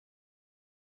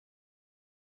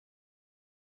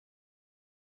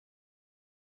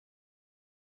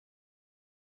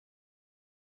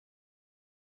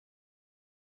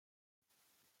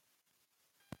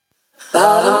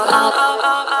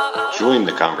Join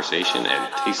the conversation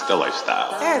and taste the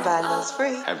lifestyle. Everybody loves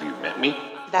free. Have you met me?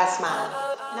 That's mine.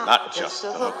 Not just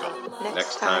the hookup.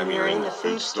 Next time you're in the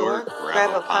food store, grab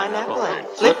a pineapple and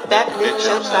flip that bitch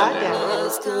upside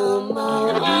down.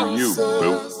 You do you,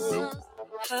 boo.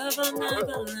 Her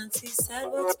benevolence, he said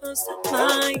what's most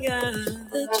admired.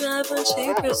 The drive when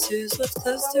she pursues what's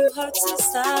close to heart's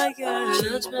desire.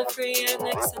 Judgment free and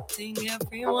accepting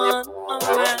everyone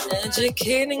around.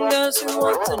 Educating those who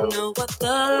want to know what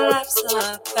the life's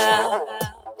about.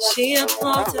 She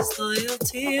applauds his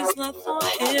loyalty, his love for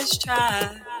his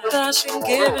tribe. Passion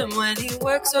given when he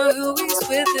works or who he's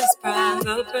with his pride.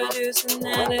 Producing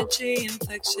energy,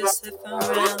 infectious if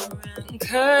around.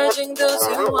 Encouraging those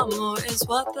who want more is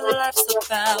what the life's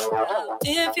about.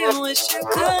 If you wish you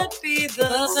could be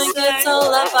the same, it's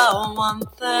all about one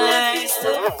thing. If you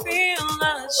still feel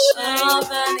ashamed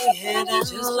of any hidden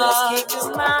just let's keep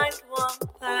in mind one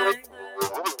thing.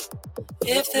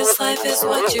 If this life is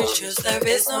what you choose, there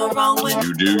is no wrong with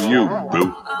You do you,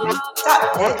 boo.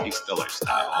 Taste the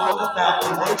lifestyle. all about the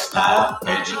lifestyle.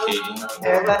 Educating.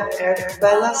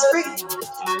 Everybody loves free.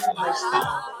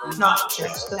 Lifestyle, not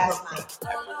just the hookup.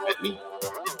 Have you met me?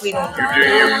 We don't You do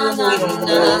you. We don't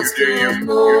know. You do you. You do you,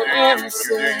 boo.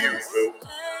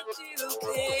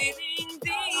 educating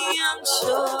the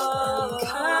unsure,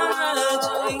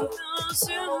 encouraging those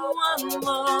who want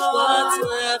more. What's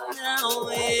left now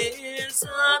is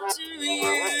up to you.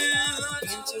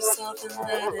 Paint yourself and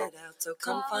let it out, so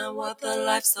come find what the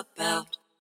life's about.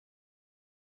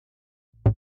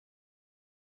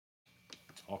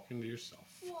 Talking to yourself.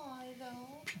 Why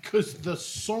though? Because the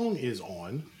song is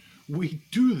on. We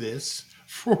do this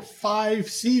for 5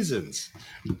 seasons.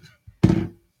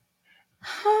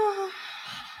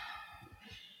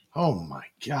 Oh my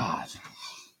God.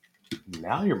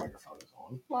 Now your microphone is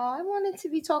on. Well, I wanted to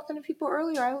be talking to people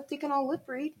earlier. I hope they can all lip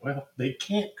read. Well, they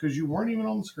can't because you weren't even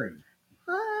on the screen.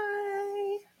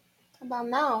 Hi. How about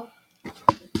now?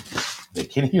 They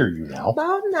can hear you now.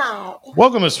 About now.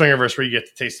 Welcome to Swingiverse, where you get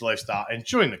to taste the lifestyle and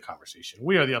join the conversation.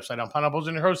 We are the Upsidedown Pineapples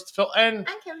and your hosts, Phil and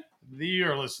I'm Kim.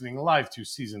 you're listening live to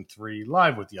Season 3,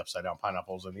 live with the Upsidedown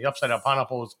Pineapples. And the Upsidedown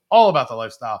Pineapple is all about the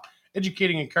lifestyle,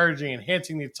 educating, encouraging,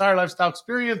 enhancing the entire lifestyle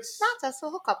experience. Not just a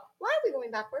hookup. Why are we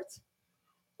going backwards?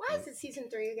 Why is it season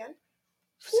 3 again?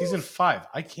 Season 5.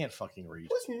 I can't fucking read.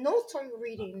 Whose notes are you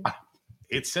reading?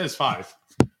 It says 5.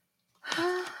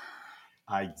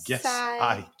 I guess Sigh.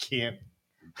 I can't.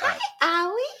 Hi,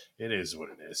 Allie. It is what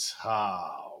it is.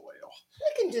 Oh, well.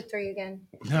 We can do 3 again.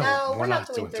 No, we're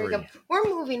not doing 3 again. We're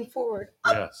moving forward.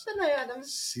 Yes. Adam.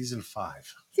 Season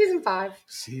 5. Season 5.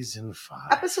 Season 5.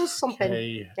 Episode something.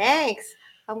 Okay. Thanks.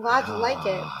 I'm glad you like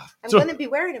it. I'm So- going to be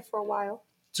wearing it for a while.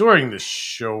 During the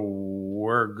show,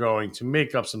 we're going to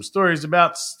make up some stories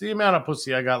about the amount of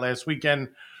pussy I got last weekend.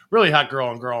 Really hot girl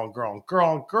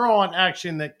on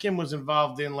action that Kim was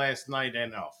involved in last night.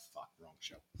 And oh, fuck, wrong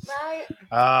show. Right?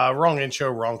 Wrong intro,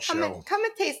 wrong show. Come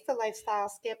and taste the lifestyle,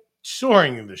 Skip.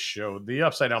 During the show, the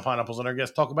Upside Down Pineapples and our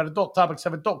guests talk about adult topics,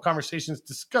 have adult conversations,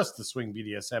 discuss the swing,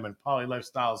 BDSM, and poly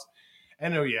lifestyles.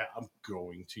 And oh yeah, I'm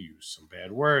going to use some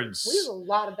bad words. We use a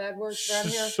lot of bad words around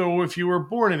here. So if you were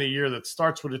born in a year that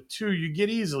starts with a 2, you get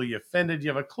easily offended, you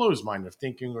have a closed mind of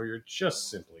thinking, or you're just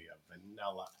simply a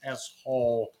vanilla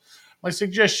asshole. My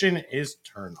suggestion is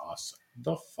turn us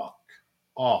the fuck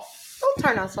off. Don't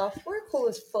turn us off. We're cool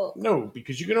as fuck. No,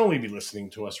 because you can only be listening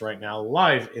to us right now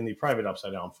live in the private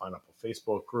Upside Down Pineapple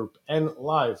Facebook group and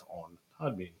live on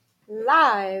Podbean.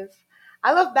 Live.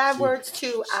 I love bad words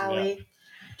too, Allie. Yeah.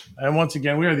 And once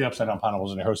again, we are the Upside Down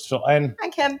Pineapples and your host, Phil and Hi,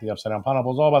 Kim. the Upside Down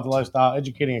Pineapples, all about the lifestyle,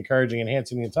 educating, encouraging,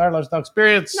 enhancing the entire lifestyle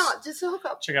experience. Not just a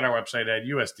hookup. Check out our website at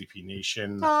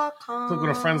USDPNation. .com. Click on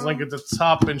a friends link at the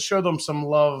top and show them some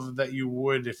love that you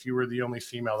would if you were the only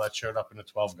female that showed up in a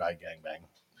 12-guy gangbang.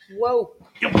 Whoa.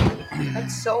 Yep.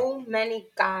 That's so many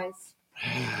guys.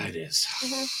 It is.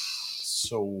 Mm-hmm.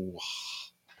 So...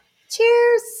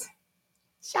 Cheers.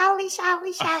 Shall we?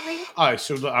 All right,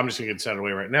 so I'm just going to get set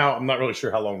away right now. I'm not really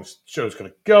sure how long this show's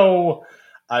going to go.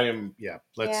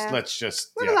 Let's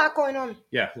just... We have a lot going on.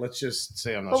 Yeah, let's just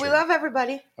say I'm not But sure. we love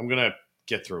everybody. I'm going to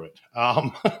get through it.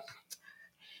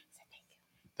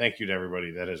 Thank you to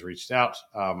everybody that has reached out.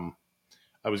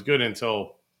 I was good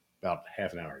until about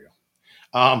half an hour ago.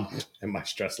 And my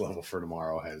stress level for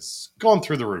tomorrow has gone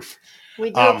through the roof. We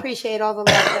do appreciate all the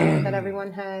love that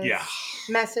everyone has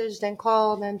messaged and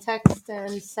called and texted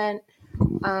and sent.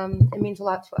 It means a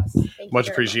lot to us. Thank you Much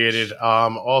very appreciated. much.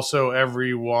 Also,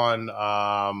 everyone,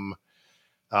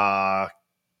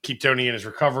 keep Tony in his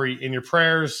recovery in your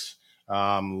prayers.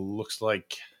 Looks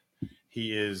like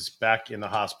he is back in the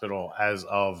hospital as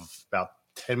of about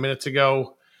 10 minutes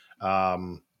ago.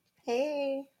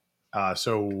 Hey.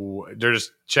 So they're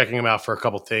just checking him out for a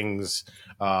couple things.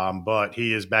 But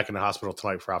he is back in the hospital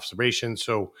tonight for observation.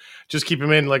 So just keep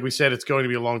him in. Like we said, it's going to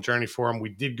be a long journey for him. We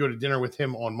did go to dinner with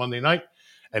him on Monday night,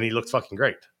 and he looked fucking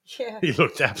great. Yeah. He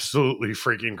looked absolutely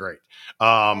freaking great.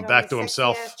 Had Back on to his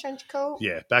himself. sexy-ass trench coat.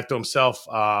 Yeah, back to himself.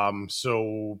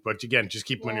 But again, just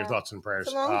keep him in your thoughts and prayers.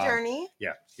 It's a long journey.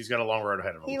 Yeah, he's got a long road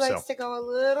ahead of him. He likes to go a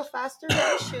little faster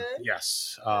than he should.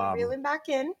 Yes. Reel him back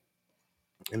in.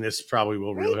 And this probably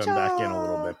will reel him back in a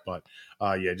little bit. But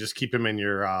yeah, just keep him in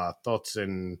your thoughts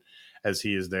and as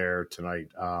he is there tonight.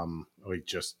 We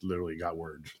just literally got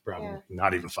word probably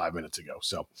not even 5 minutes ago.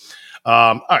 So,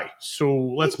 all right. So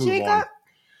let's move on.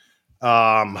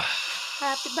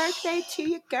 Happy birthday to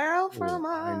your girl from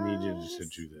us. I needed to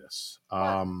do this. What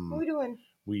are we doing?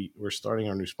 We're starting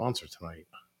our new sponsor tonight.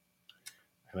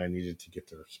 And I needed to get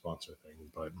their sponsor thing,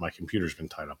 but my computer's been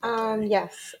tied up.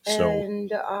 Yes.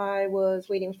 And I was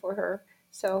waiting for her.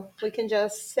 So we can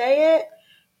just say it,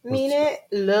 mean it,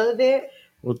 love it.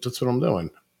 Well, that's what I'm doing.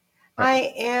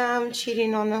 I am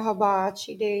cheating on the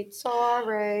hibachi date.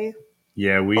 Sorry.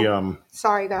 Yeah,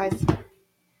 sorry, guys.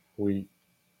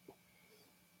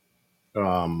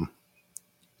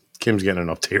 Kim's getting an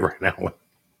update right now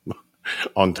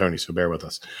on Tony, so bear with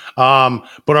us.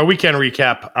 But our weekend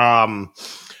recap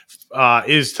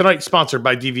is tonight sponsored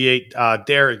by Deviate,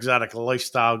 their exotic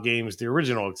lifestyle games, the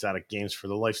original exotic games for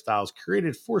the lifestyles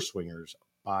created for swingers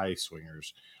by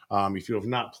swingers. If you have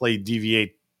not played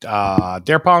Deviate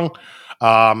Dare Pong,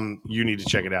 you need to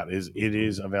check it out. It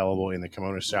is available in the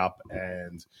kimono shop,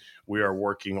 and we are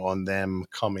working on them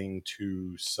coming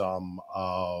to some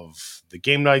of the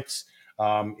game nights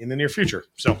in the near future.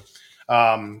 So,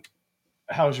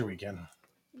 how was your weekend?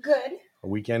 Good. Our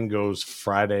weekend goes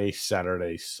Friday,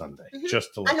 Saturday, Sunday. Mm-hmm.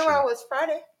 Just to let I know you know. I was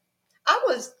Friday. I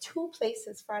was 2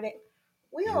 places Friday.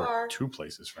 You were 2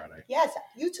 places Friday. Yes,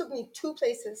 you took me 2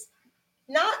 places.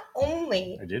 Not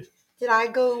only I did I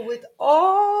go with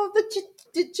all the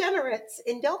degenerates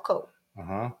in Delco.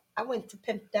 I went to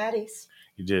Pimp Daddy's.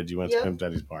 You did. You went to Pimp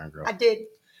Daddy's Bar and Grill. I did.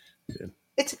 You did.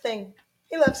 It's a thing.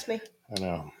 He loves me. I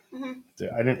know.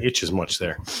 Mm-hmm. I didn't itch as much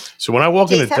there. So when I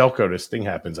walk into Delco, this thing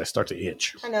happens. I start to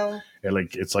itch. I know.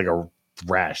 It's like a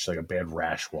rash, like a bad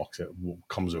rash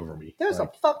comes over me. There's a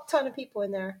fuck ton of people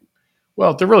in there.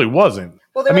 Well, there really wasn't.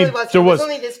 Well, there really wasn't. It was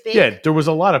only this big. Yeah, there was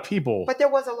a lot of people. But there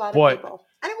was a lot of people.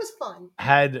 And it was fun.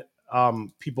 Had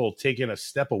people taken a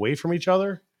step away from each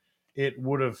other, it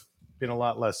would have been a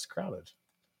lot less crowded.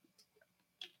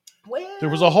 Well, there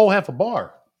was a whole half a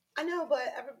bar. I know, but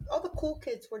all the cool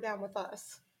kids were down with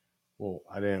us. Well,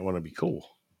 I didn't want to be cool.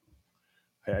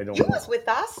 I don't. You was with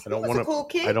us. I don't want to. Cool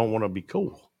kid. I don't want to be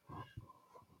cool.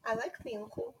 I like being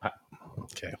cool.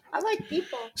 Okay. I like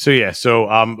people. So yeah. So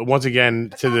once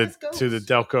again to the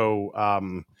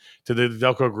Delco to the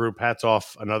Delco group, hats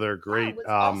off. Another great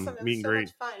awesome. meet and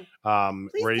greet.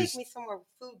 Please raised take me somewhere with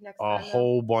food next a time.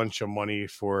 whole bunch of money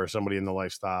for somebody in the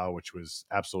lifestyle, which was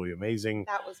absolutely amazing.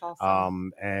 That was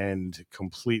awesome. And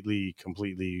completely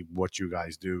what you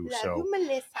guys do. Love so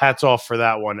you, hats off for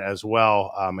that one as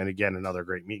well. And again, another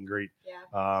great meet and greet.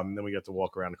 Yeah. Then we got to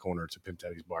walk around the corner to Pimp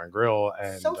Daddy's Bar and Grill,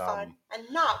 and so fun, and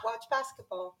not watch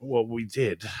basketball. Well, we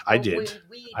did. I did.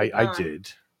 I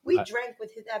did. We drank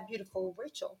with that beautiful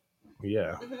Rachel.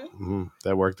 Yeah. Mm-hmm.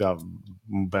 That worked out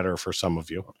better for some of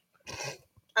you.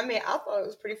 I mean, I thought it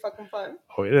was pretty fucking fun.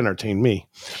 Oh, it entertained me.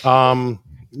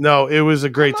 No, it was a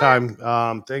great time.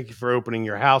 Thank you for opening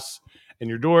your house and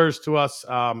your doors to us,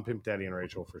 Pimp Daddy and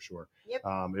Rachel, for sure. Yep.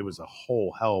 It was a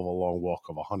whole hell of a long walk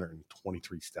of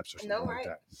 123 steps or something like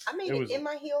that. I made it in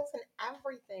my heels and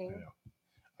everything.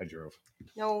 I drove.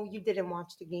 No, you didn't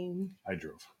watch the game. I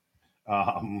drove.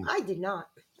 I did not.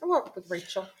 I walked with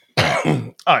Rachel.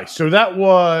 All right, so that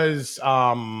was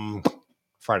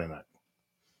Friday night.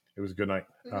 It was a good night.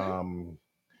 Mm-hmm.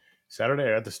 Saturday,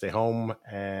 I had to stay home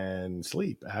and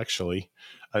sleep, actually,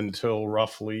 until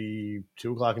roughly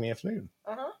 2 o'clock in the afternoon.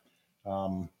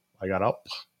 I got up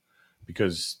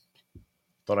because I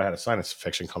thought I had a sinus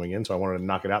infection coming in, so I wanted to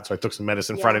knock it out. So I took some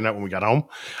medicine Friday night when we got home,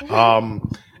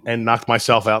 and knocked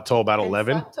myself out till about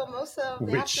 11,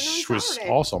 which was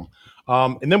awesome.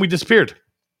 And then we disappeared.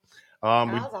 We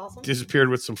awesome. disappeared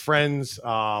with some friends.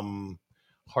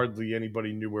 Hardly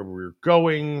anybody knew where we were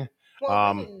going.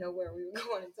 Well, we didn't know where we were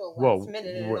going until last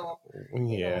minute and all.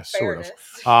 Yeah, sort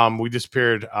of. We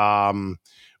disappeared. We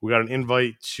got an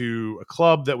invite to a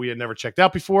club that we had never checked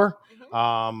out before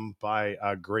by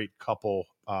a great couple.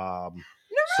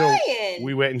 So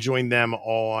we went and joined them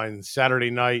on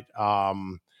Saturday night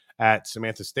at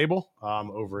Samanthas Stable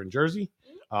over in Jersey.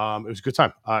 It was a good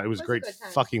time. It was a great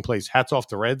fucking place. Hats off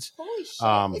to Reds. Holy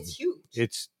shit, it's huge.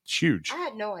 It's huge. I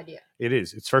had no idea. It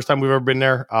is. It's the first time we've ever been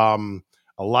there. A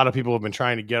lot of people have been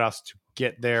trying to get us to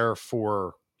get there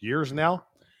for years now,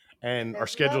 and our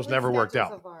schedules never worked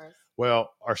out.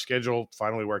 Well, our schedule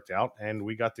finally worked out, and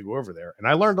we got to go over there, and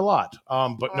I learned a lot. I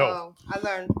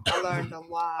learned a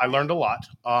lot. I learned a lot,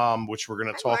 which we're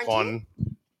going to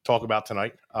talk about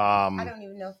tonight. I don't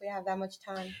even know if we have that much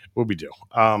time. Well, we do,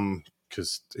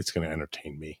 because it's going to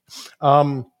entertain me.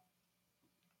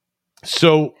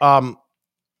 So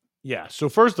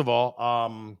first of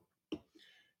all,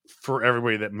 for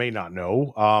everybody that may not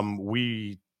know,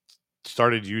 we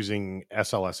started using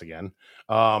SLS again.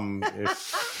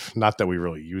 If not that we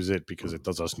really use it because it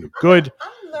does us no good.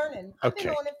 I'm learning. I've been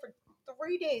on it for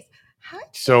 3 days.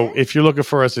 So if you're looking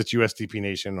for us, it's USDP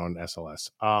Nation on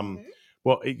SLS.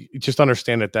 Well, just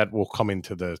understand that will come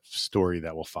into the story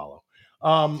that will follow.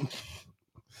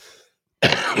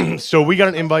 So we got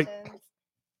an invite.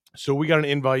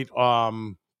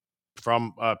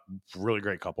 From a really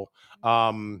great couple.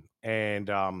 And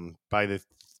by the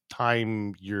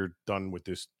time you're done with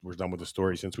this, we're done with the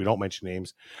story, since we don't mention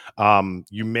names.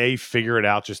 You may figure it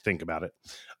out. Just think about it.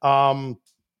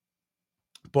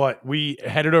 But we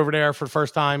headed over there for the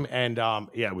first time, and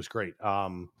it was great.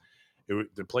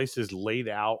 The place is laid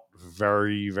out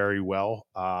very, very well.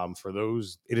 For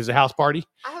those, it is a house party.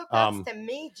 I hope that's to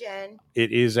me, Jen.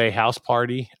 It is a house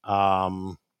party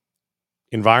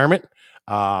environment.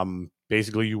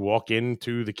 Basically, you walk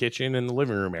into the kitchen and the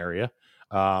living room area,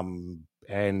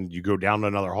 and you go down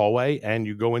another hallway, and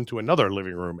you go into another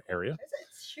living room area.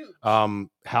 It's huge.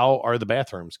 How are the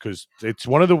bathrooms? Because it's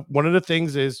one of the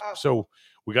things is so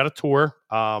we got a tour.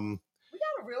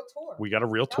 We got a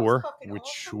real tour, which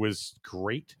awesome. Was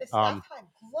great.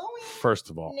 First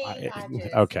of all,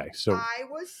 okay, so I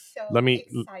was so let me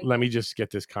excited. Just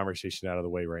get this conversation out of the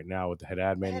way right now with the head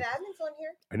admin. The head admin's on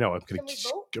here. I know. Can we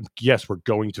vote? Yes, we're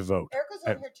going to vote. Erica's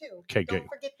on here too. Okay, don't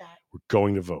forget that. We're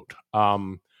going to vote.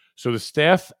 So the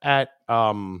staff at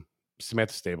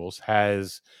Samanthas Stables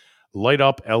has light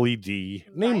up LED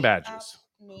name badges.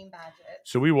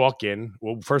 So we walk in.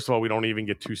 Well, first of all, we don't even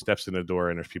get 2 steps in the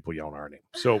door, and there's people yelling our name.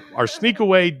 So our sneak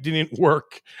away didn't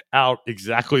work out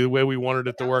exactly the way we wanted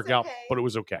it to work out, but it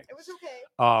was okay. It was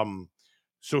okay.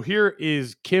 So here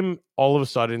is Kim all of a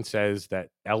sudden says that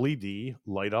LED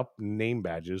light up name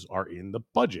badges are in the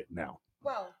budget now.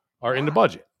 In the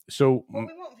budget. So we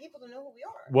want people to know who we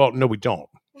are. Well, no, we don't.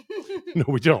 No,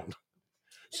 we don't.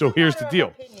 So here's the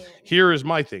deal. Here is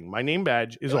my thing. My name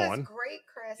badge is on. Great,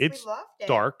 Chris. It's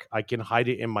dark. I can hide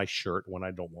it in my shirt when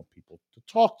I don't want people to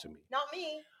talk to me. Not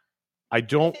me. I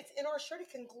don't. If it's in our shirt, it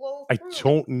can glow through. I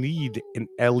don't need need an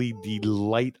LED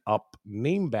light up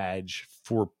name badge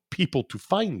for people to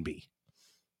find me.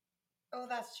 Oh,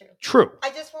 that's true. True. I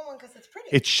just want one because it's pretty.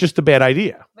 It's just a bad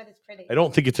idea. But it's pretty. I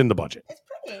don't think it's in the budget. It's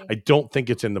pretty. I don't think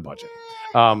it's in the budget.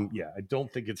 I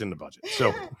don't think it's in the budget.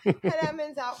 So head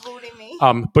admin's outvoting me.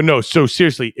 But no, so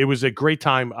seriously, it was a great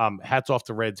time. Hats off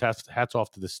to Reds, hats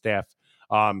off to the staff.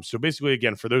 So basically,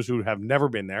 again, for those who have never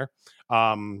been there,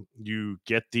 you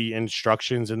get the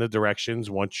instructions and the directions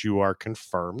once you are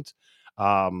confirmed.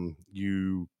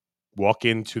 You walk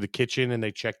into the kitchen and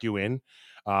they check you in.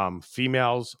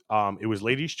 Females, it was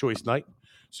ladies' choice night,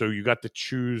 so you got to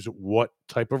choose what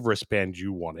type of wristband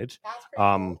you wanted. That's pretty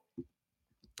cool.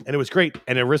 And it was great.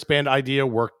 And a wristband idea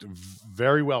worked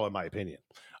very well, in my opinion.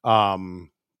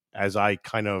 As I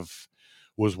kind of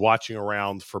was watching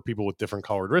around for people with different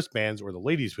colored wristbands, or the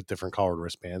ladies with different colored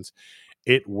wristbands,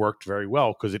 it worked very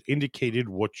well because it indicated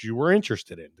what you were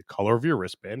interested in. The color of your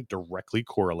wristband directly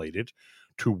correlated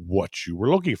to what you were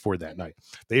looking for that night.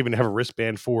 They even have a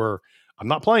wristband for I'm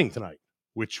not playing tonight,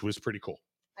 which was pretty cool.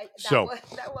 That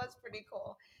was pretty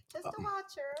cool. Just a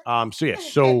watcher.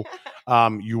 So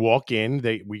you walk in.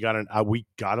 We got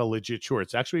a legit tour.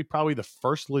 It's actually probably the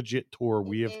first legit tour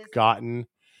we have gotten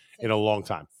in a long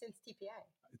time. Since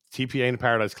TPA and the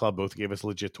Paradise Club both gave us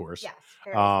legit tours. Yes.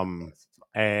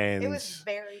 And it was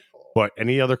very cool. But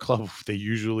any other club, they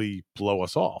usually blow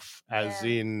us off, as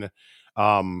in,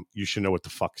 you should know what the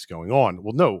fuck's going on.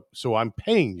 Well, no. So I'm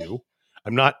paying you.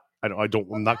 I'm not. I'm not.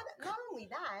 Not only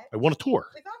that. I want a tour.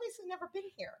 We've obviously never been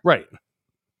here. Right.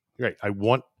 I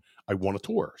want a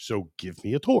tour. So give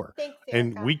me a tour. Thanks,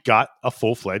 and we got a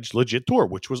full-fledged legit tour,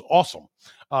 which was awesome.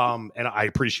 And I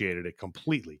appreciated it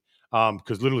completely.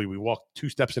 Because literally we walked 2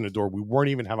 steps in the door. We weren't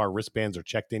even have our wristbands or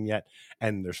checked in yet.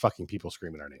 And there's fucking people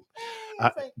screaming our name.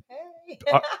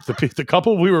 The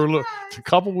couple we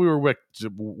were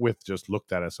with just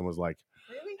looked at us and was like,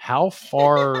 really? How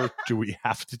far do we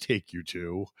have to take you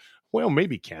to? Well,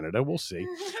 maybe Canada. We'll see.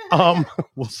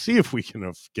 We'll see if we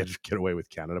can get away with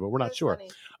Canada, but we're not sure.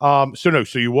 Funny.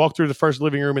 So you walk through the first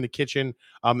living room and the kitchen,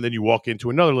 and then you walk into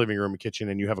another living room and kitchen,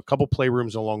 and you have a couple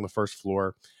playrooms along the first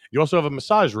floor. You also have a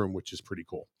massage room, which is pretty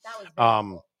cool. That was very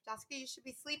cool. Jessica, you should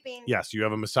be sleeping. Yes, you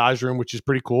have a massage room, which is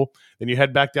pretty cool. Then you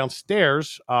head back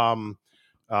downstairs,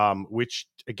 which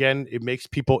again, it makes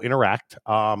people interact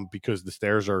because the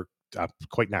stairs are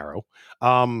quite narrow,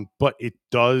 but it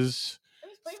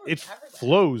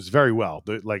flows very well.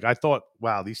 Like I thought,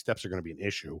 wow, these steps are going to be an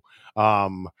issue, Hi,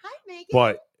 Megan.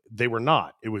 but they were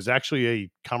not. It was actually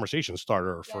a conversation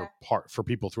starter for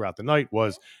people throughout the night.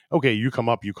 Was okay, you come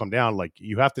up, you come down. Like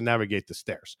you have to navigate the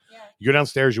stairs. Yeah. You go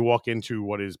downstairs, you walk into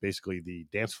what is basically the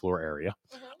dance floor area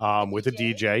with a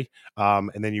DJ,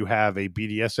 and then you have a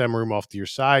BDSM room off to your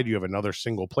side. You have another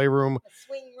single playroom, a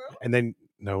swing room, and then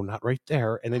no, not right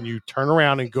there. And then you turn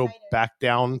around and go back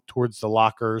down towards the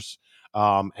lockers.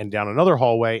 And down another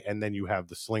hallway, and then you have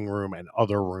the sling room and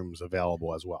other rooms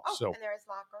available as well. And there's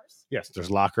lockers. Yes, there's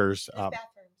lockers. There's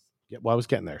bathrooms. Yeah, well, I was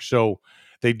getting there. So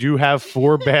they do have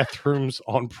 4 bathrooms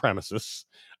on premises.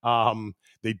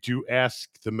 They do ask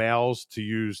the males to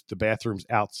use the bathrooms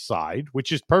outside,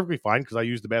 which is perfectly fine because I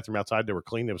used the bathroom outside. They were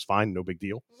clean. It was fine. No big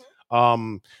deal.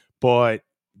 But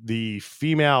the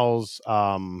females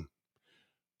are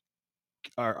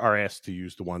asked to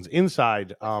use the ones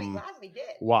inside. Gladly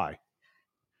did. Why?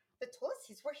 The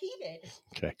toilettes were heated.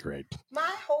 Okay, great.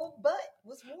 My whole butt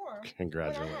was warm.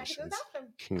 Congratulations.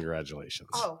 Congratulations.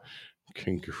 Oh.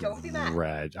 Don't be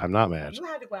mad. I'm not mad. You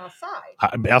had to go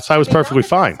outside. Outside was perfectly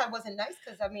fine. Outside wasn't nice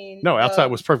because no, outside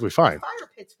was perfectly fine. The fire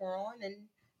pits were on and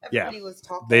everybody was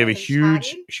talking. They have a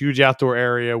huge outdoor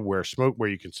area where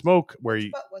you can smoke. Where your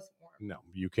butt wasn't warm. No,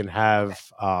 you can have.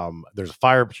 There's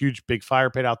a big fire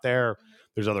pit out there.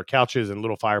 There's other couches and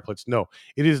little fire pits. No,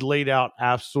 it is laid out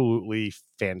absolutely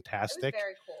fantastic. It was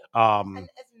very cool. And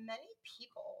as many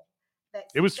people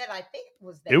that I think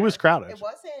was there. It was crowded. It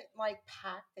wasn't like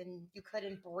packed and you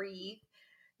couldn't breathe.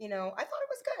 I thought it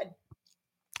was good.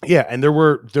 Yeah, and there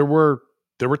were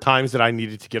times that I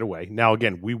needed to get away. Now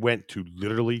again, we went to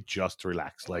literally just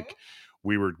relax. Like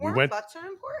we went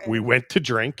to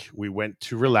drink, we went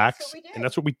to relax, and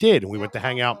that's what we did. And we went to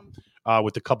hang out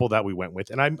with the couple that we went with,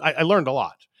 and I learned a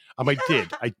lot. I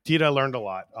learned a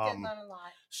lot.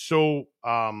 So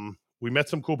we met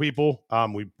some cool people.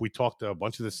 We talked to a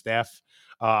bunch of the staff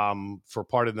for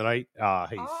part of the night.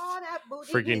 Hey, that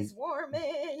booty friggin' is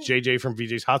warming. JJ from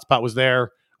VJ's Hotspot was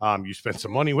there. You spent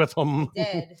some money with him.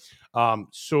 Did.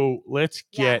 So let's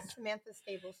get Samanthas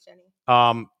Stable, Jenny.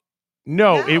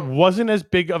 No, it wasn't as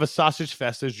big of a sausage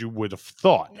fest as you would have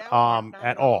thought.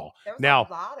 At all. Now,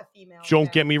 a lot of females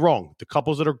don't get me wrong. The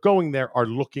couples that are going there are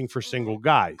looking for single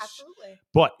guys. Absolutely.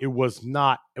 But it was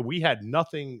not. We had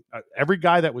nothing. Every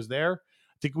guy that was there, I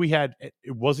think we had.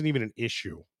 It wasn't even an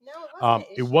issue. No,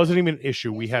 it wasn't even an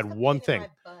issue. We had one thing.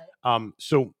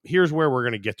 So here's where we're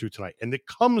going to get to tonight, and it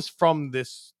comes from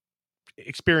this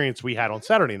experience we had on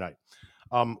Saturday night.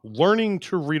 Learning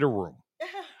to read a room.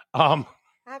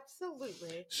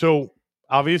 Absolutely. So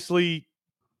obviously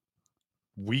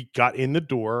we got in the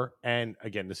door, and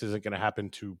again, this isn't going to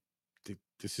happen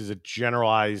this is a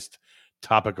generalized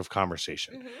topic of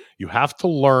conversation. Mm-hmm. You have to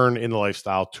learn in the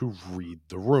lifestyle to read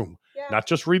the room, not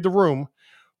just read the room,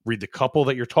 read the couple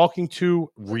that you're talking to,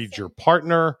 read your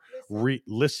partner,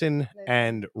 listen,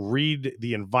 and read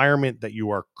the environment that you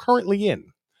are currently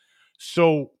in.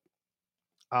 So,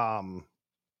 I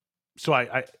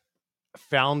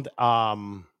found a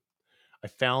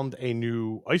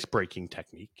new ice breaking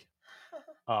technique,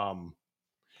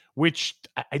 which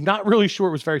I'm not really sure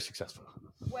it was very successful.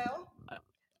 Well,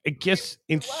 I guess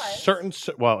it was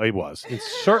in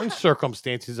certain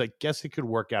circumstances. I guess it could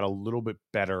work out a little bit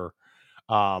better,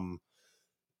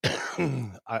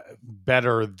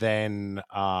 better than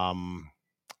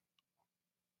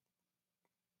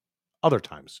other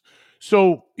times.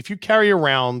 So if you go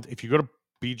to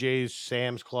BJ's,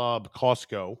 Sam's Club,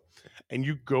 Costco, and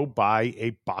you go buy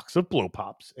a box of blow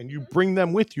pops and you bring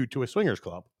them with you to a swingers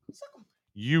club,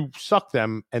 you suck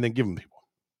them and then give them to people.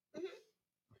 Mm-hmm.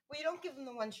 Well, you don't give them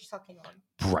the ones you're sucking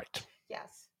on. Right.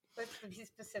 Yes. Let's be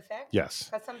specific. Yes.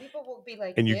 Because some people will be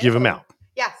like, and you give them out.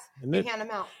 Yes. You hand them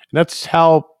out. And that's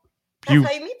how you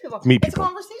meet people. It's a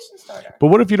conversation starter. But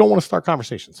what if you don't want to start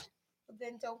conversations?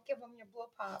 Then don't give them your blow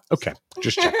pops. Okay.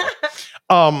 Just check.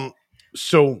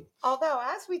 So, although,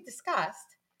 as we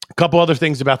discussed, a couple other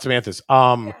things about Samanthas.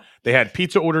 They had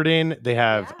pizza ordered in. They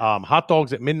have hot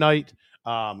dogs at midnight.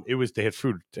 They had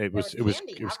food. It was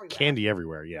candy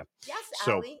everywhere. Yeah. Yes,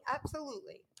 Allie,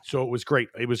 absolutely. So it was great.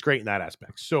 It was great in that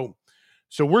aspect. So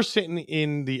So we're sitting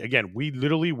in again, we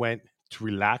literally went to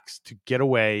relax, to get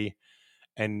away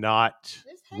and not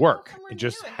work and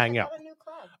just hang out.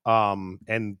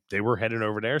 And they were heading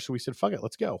over there. So we said, fuck it,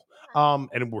 let's go.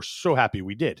 And we're so happy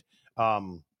we did.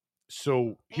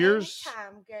 So here's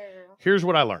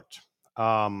what I learned.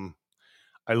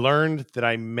 I learned that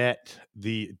I met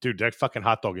that fucking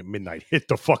hot dog at midnight hit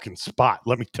the fucking spot.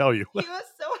 Let me tell you. He was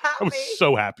so happy. I was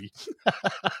so happy.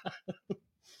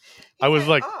 I was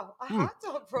like, oh, a hot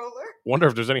dog roller. Wonder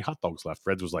if there's any hot dogs left.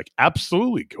 Reds was like,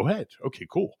 absolutely, go ahead. Okay,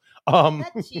 cool.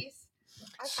 Cheese.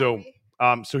 So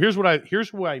here's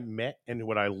who I met and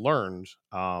what I learned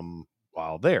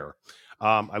while there.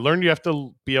 I learned you have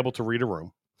to be able to read a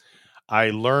room.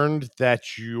 I learned that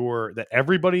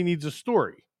everybody needs a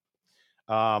story.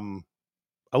 A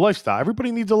lifestyle.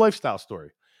 Everybody needs a lifestyle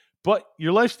story. But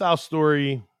your lifestyle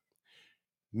story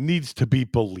needs to be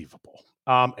believable.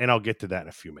 And I'll get to that in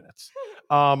a few minutes. Yes,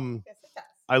 it does.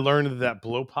 I learned that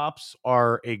blow pops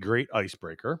are a great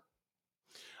icebreaker.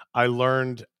 I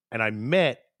learned and I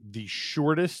met the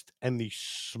shortest and the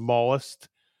smallest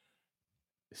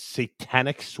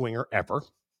satanic swinger ever.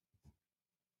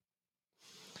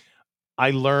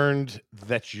 I learned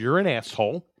that you're an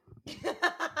asshole. I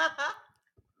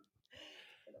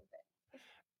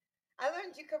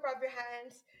learned you could rub your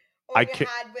hands or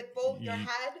your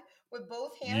head with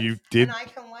both hands. You did. And I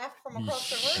can laugh from across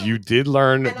the room. You did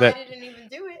learn and that I didn't even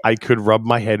do it. I could rub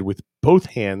my head with both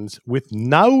hands with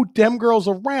no dem girls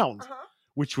around,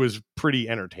 which was pretty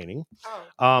entertaining.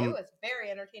 Oh, it was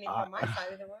very entertaining from my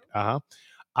side of the room.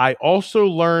 I also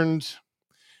learned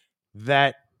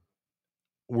that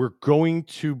we're going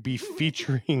to be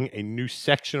featuring a new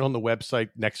section on the website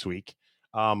next week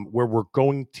where we're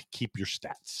going to keep your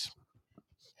stats.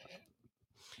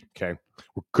 Okay.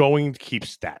 We're going to keep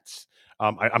stats.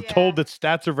 I'm told that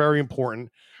stats are very important.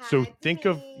 So think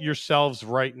of yourselves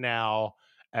right now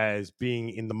as being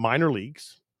in the minor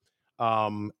leagues.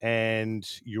 And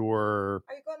your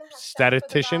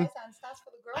statistician,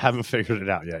 I haven't figured it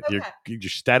out yet. Okay. Your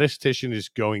statistician is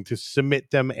going to submit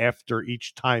them after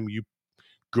each time you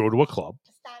go to a club.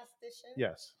 A statistician?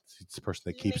 Yes. It's the person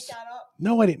that keeps. Make that up?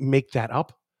 No, I didn't make that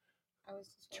up.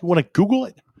 Do you want to Google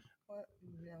it?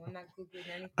 No, I'm not Googling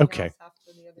anything else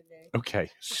after the other day. Okay.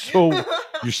 So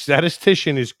your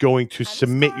statistician is going to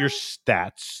submit your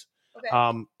stats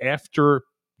after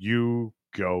you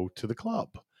go to the club.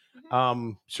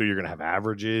 So you're going to have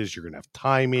averages, you're going to have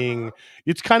timing.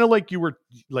 It's kind of like you were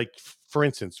like, for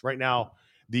instance, right now,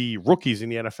 the rookies in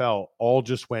the NFL all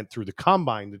just went through the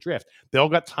combine, the draft. They all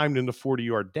got timed in the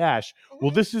 40-yard dash.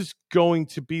 Well, this is going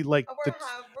to be like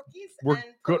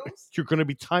you're going to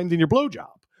be timed in your blowjob.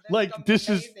 Like this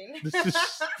is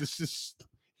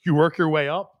you work your way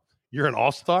up. You're an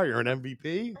all-star, you're an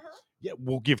MVP. Yeah,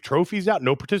 we'll give trophies out.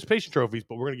 No participation trophies,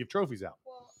 but we're going to give trophies out.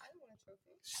 Well, I don't want a trophy.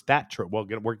 Stat trophy. Well,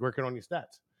 working on your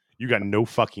stats. You got no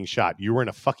fucking shot. You were in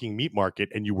a fucking meat market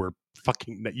and you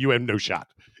have no shot.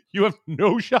 You have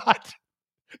no shot.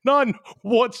 None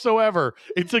whatsoever.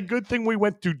 It's a good thing we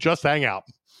went to just hang out.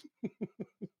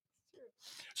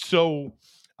 So,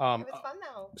 it was fun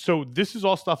though. So this is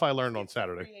all stuff I learned on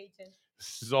Saturday.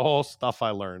 This is all stuff I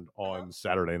learned on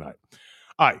Saturday night.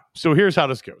 All right. So here's how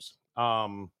this goes.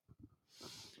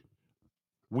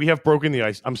 We have broken the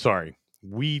ice. I'm sorry.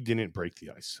 We didn't break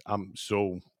the ice.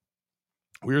 So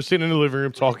we were sitting in the living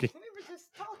room talking. We were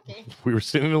just talking. We were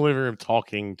sitting in the living room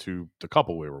talking to the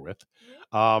couple we were with.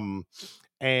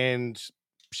 And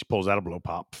she pulls out a blow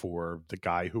pop for the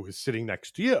guy who is sitting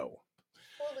next to you.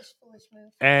 Foolish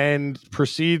move. And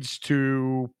proceeds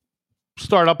to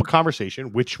start up a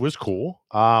conversation, which was cool.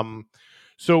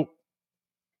 So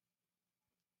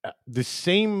the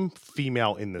same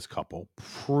female in this couple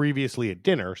previously at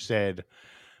dinner said,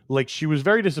 like, she was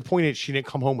very disappointed she didn't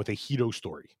come home with a Hito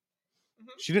story.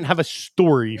 She didn't have a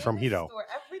story from Hito.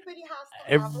 Everybody has to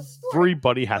have a story.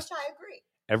 Everybody has. Which I agree.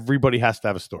 Everybody has to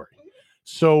have a story.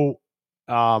 So,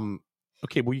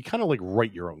 okay, well, you kind of like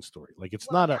write your own story. Like it's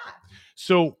not a.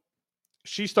 So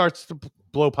she starts the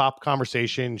blow pop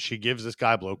conversation. She gives this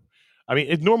guy a blow. I mean,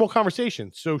 it's normal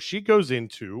conversation. So she goes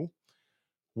into,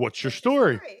 what's your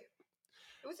story? It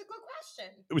was a good question.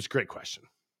 It was a great question.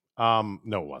 No,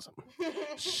 it wasn't.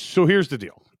 So here's the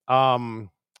deal.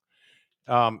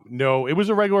 No, it was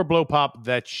a regular blow pop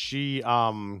that she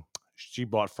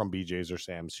bought from BJ's or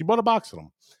Sam's. She bought a box of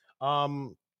them.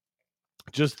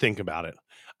 Just think about it.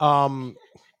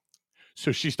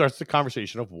 So she starts the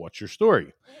conversation of what's your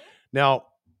story? Now,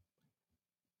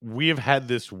 we have had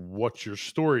this what's your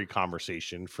story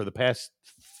conversation for the past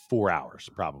 4 hours,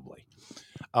 probably.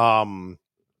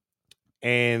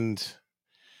 And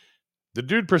The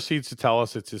dude proceeds to tell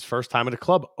us it's his first time at a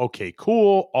club. Okay,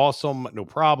 cool, awesome, no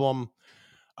problem.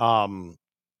 And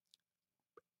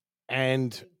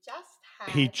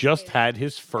he just had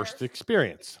his first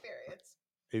experience.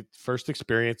 His first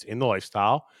experience in the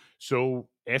lifestyle. So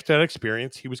after that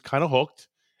experience, he was kind of hooked,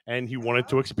 and he wanted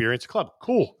to experience a club.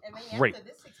 Cool, great. After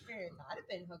this experience, I'd have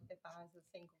been hooked if I was a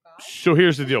single guy. So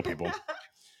here's the deal, people.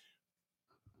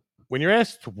 When you're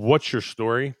asked what's your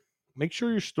story, make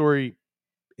sure your story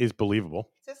is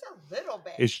believable. Just a little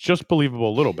bit. It's just believable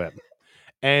a little bit.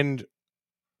 And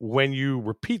when you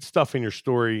repeat stuff in your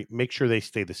story, make sure they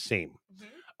stay the same.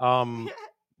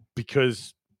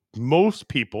 Because most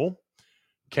people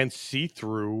can see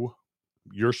through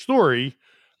your story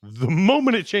the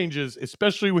moment it changes,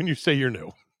 especially when you say you're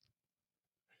new.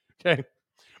 Okay.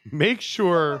 Make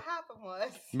sure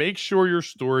your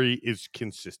story is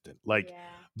consistent. Like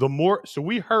the more, so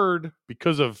we heard,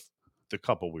 because of the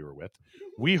couple we were with,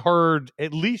 we heard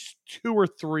at least 2 or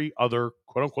 3 other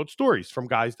quote unquote stories from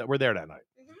guys that were there that night.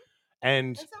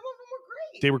 And some of them were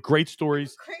great. They were great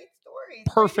stories.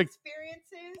 Perfect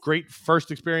experiences. Great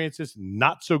first experiences.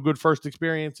 Not so good first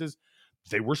experiences.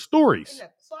 They were stories. In a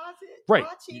closet, right?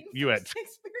 You had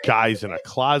guys in a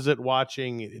closet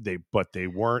watching. But they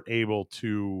weren't able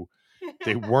to.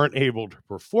 They weren't able to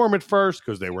perform at first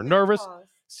because they were nervous.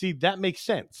 See, that makes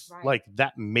sense. Right. Like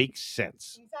that makes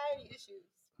sense. Anxiety issues.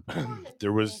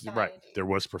 There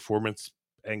was performance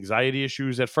anxiety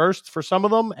issues at first for some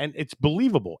of them, and it's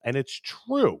believable and it's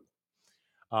true.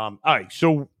 All right,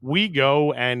 so we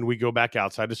go back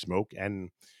outside to smoke, and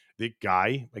the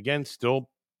guy, again, still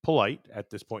polite at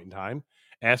this point in time,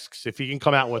 asks if he can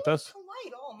come out with us.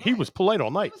 He was polite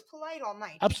all night.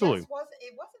 Absolutely. It wasn't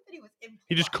that he was impolite.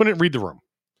 He just couldn't read the room.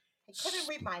 He couldn't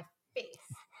read my face.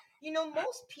 You know,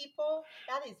 most people,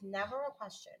 that is never a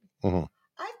question. Mm-hmm.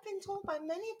 I've been told by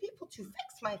many people to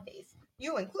fix my face,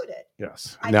 you included.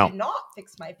 Yes. I did not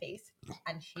fix my face,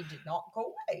 and she did not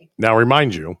go away. Now,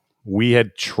 remind you, we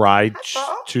had tried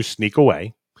to sneak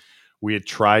away. We had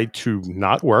tried to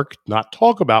not work, not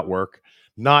talk about work,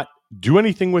 not do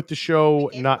anything with the show,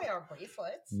 not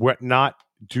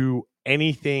do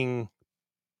anything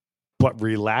but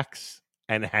relax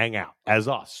and hang out as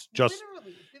us. Just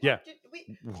literally.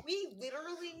 We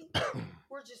literally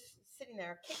were just sitting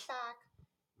there, kicked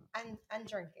back and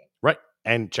drinking. Right.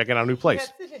 And checking out a new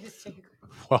place.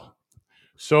 Well,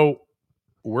 so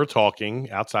we're talking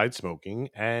outside smoking,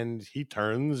 and he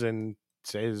turns and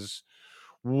says,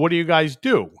 "What do you guys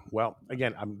do?" Well,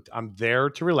 again, I'm there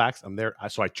to relax. I'm there,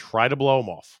 so I try to blow him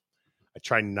off. I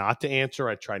try not to answer.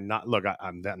 I try not. Look,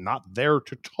 I'm not there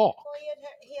to talk. Well,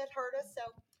 he had heard us, so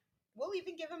we'll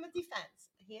even give him a defense.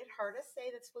 He had heard us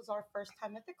say this was our first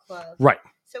time at the club, right?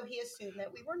 So he assumed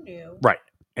that we were new, right?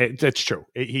 That's true.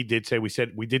 He did say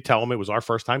we did tell him it was our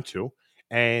first time too.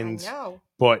 And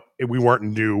but we weren't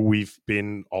new. We've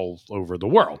been all over the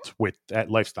world at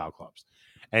lifestyle clubs,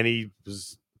 and he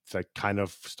was kind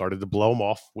of started to blow him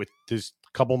off with this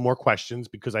couple more questions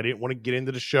because I didn't want to get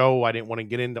into the show. I didn't want to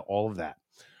get into all of that.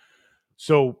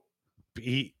 So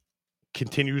he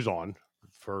continues on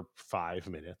for 5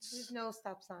 minutes. There's no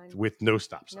stop sign. With no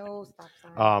stop sign. No stop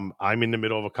sign. I'm in the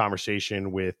middle of a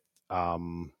conversation with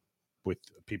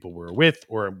people we were with,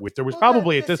 there was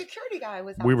probably the security guy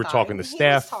was outside. We were talking to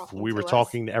staff. We were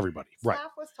talking to everybody. Right.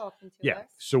 Staff was talking to us.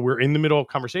 So we're in the middle of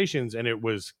conversations, and it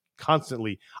was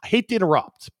constantly, I hate to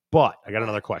interrupt, but I got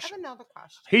another question. I have another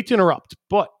question. I hate to interrupt,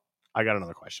 but I got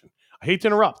another question. I hate to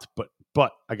interrupt, but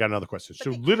I got another question.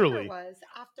 But so literally, was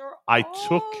after I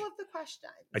took all of the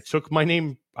questions. I took my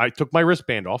name. I took my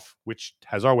wristband off, which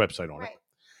has our website on it,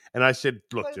 and I said,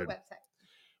 "Look, dude,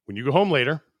 when you go home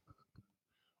later,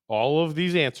 all of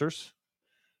these answers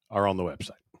are on the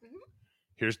website. Mm-hmm.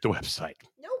 Here's the website."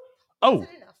 Nope. Oh.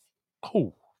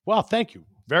 Oh. Wow. Thank you.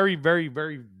 Very, very,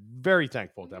 very, very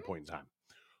thankful at that point in time.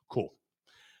 Cool.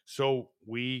 So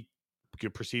we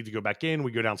could proceed to go back in.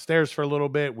 We go downstairs for a little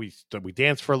bit. We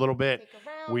dance for a little bit.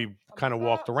 We kind of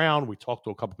walked around. We talked to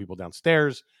a couple people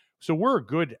downstairs. So we're a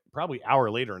good probably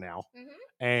hour later now. Mm-hmm.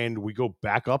 And we go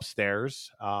back upstairs.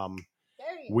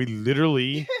 We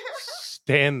literally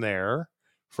stand there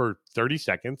for 30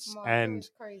 seconds. And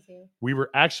we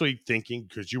were actually thinking,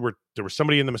 because there was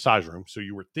somebody in the massage room. So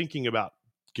you were thinking about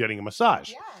getting a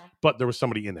massage. Yeah. But there was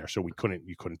somebody in there. So you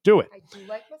couldn't do it. I do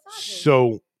like massages.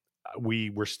 So we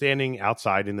were standing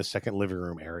outside in the second living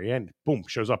room area, and boom,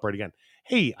 shows up right again.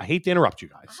 "Hey, I hate to interrupt you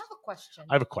guys. I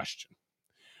have a question.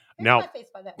 Now, my face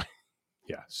by that.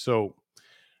 Yeah. So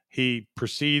he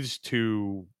proceeds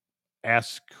to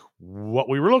ask what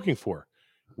we were looking for.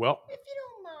 Well, if you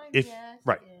don't mind asking.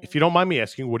 Right. If you don't mind me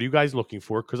asking, what are you guys looking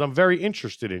for? Because I'm very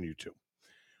interested in you two.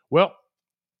 Well,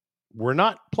 we're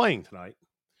not playing tonight.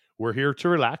 We're here to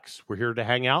relax. We're here to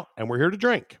hang out, and we're here to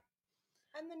drink.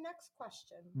 And the next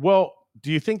question. Well,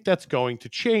 do you think that's going to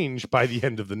change by the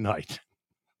end of the night?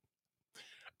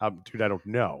 Dude, I don't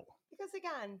know. Because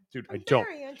again, dude, I'm I don't.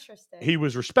 very interested. He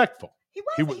was respectful. He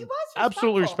was respectful.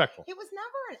 Absolutely respectful. He was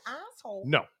never an asshole.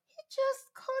 No. He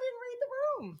just couldn't read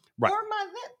the room. Right. Or my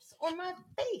lips or my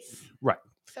face. Right.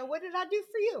 So what did I do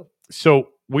for you? So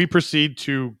we proceed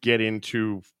to get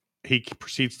into, he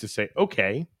proceeds to say,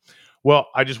 okay, well,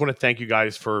 I just want to thank you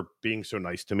guys for being so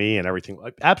nice to me and everything.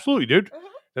 Like, absolutely, dude.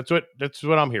 Mm-hmm. That's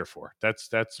what I'm here for. That's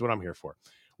what I'm here for.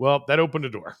 Well, that opened a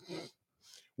door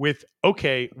with,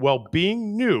 okay, well,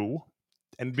 being new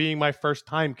and being my first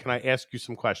time, can I ask you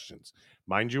some questions?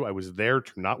 Mind you, I was there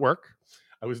to not work.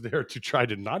 I was there to try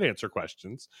to not answer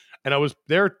questions. And I was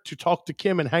there to talk to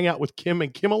Kim and hang out with Kim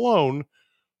and Kim alone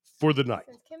for the night.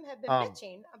 Since Kim had been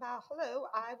bitching about, hello,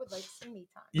 I would like some me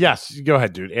time. Yes, go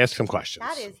ahead, dude. Ask some questions.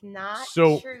 That is not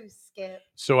true, Skip.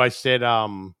 So I said,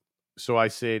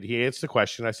 he asked the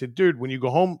question. I said, dude, when you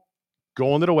go home,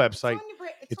 go onto the website.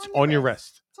 It's on your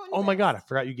wrist. Oh my God, I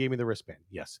forgot you gave me the wristband.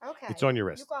 Yes. Okay. It's on your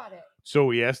wrist. You got it. So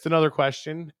he asked another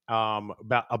question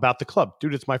about the club.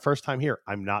 Dude, it's my first time here.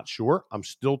 I'm not sure. I'm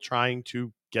still trying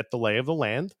to get the lay of the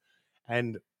land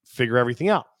and figure everything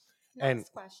out.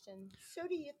 Next question. So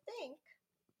do you think,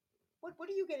 what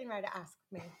are you getting ready to ask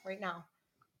me right now?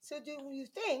 So do you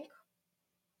think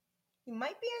you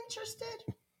might be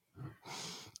interested?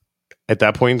 At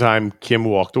that point in time, Kim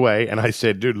walked away and I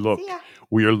said, dude, look,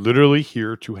 we are literally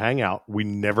here to hang out. We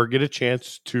never get a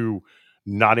chance to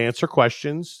not answer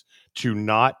questions, to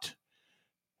not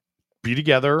be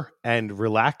together and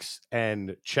relax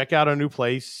and check out a new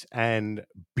place and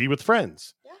be with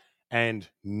friends. Yeah. And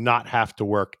not have to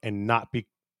work and not be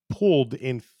pulled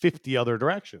in 50 other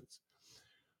directions.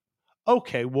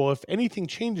 Okay, well, if anything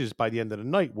changes by the end of the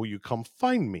night, will you come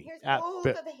find me? Here's both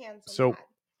of the hands on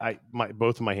my head.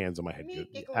 Both of my hands on my head. Me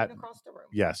giggling across the room.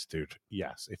 Yes, dude.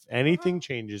 Yes. If anything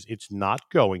changes, it's not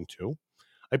going to.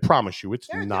 I promise you, it's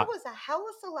not. There was a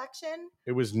hella selection.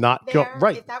 It was not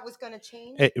right. If that was going to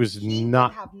change, it was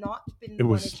not. Have not been. It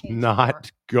was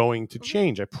not going to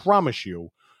change. I promise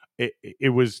you.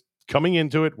 It was coming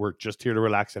into it. We're just here to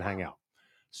relax and hang out.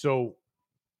 So,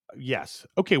 yes.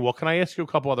 Okay. Well, can I ask you a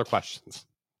couple other questions?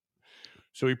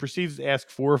 So he proceeds to ask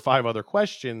 4 or 5 other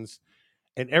questions,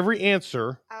 and every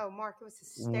answer. Oh, Mark, it was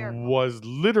hysterical. Was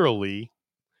literally,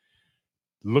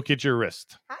 look at your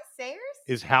wrist. Hi, Sayers.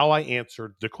 Is how I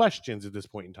answered the questions at this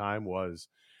point in time was,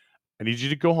 I need you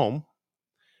to go home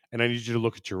and I need you to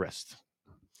look at your wrist.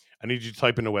 I need you to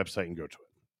type in the website and go to it.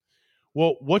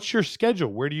 Well, what's your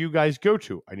schedule? Where do you guys go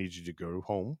to? I need you to go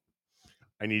home.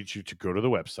 I need you to go to the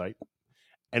website.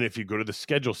 And if you go to the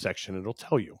schedule section, it'll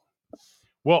tell you.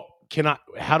 Well,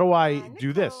 how do I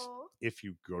do this? If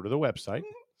you go to the website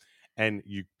and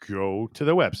you go to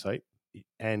the website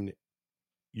and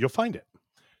you'll find it.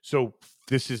 So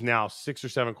this is now 6 or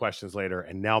 7 questions later,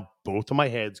 and now both of my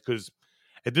heads, because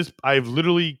at this, I've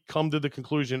literally come to the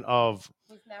conclusion of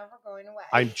he's never going away.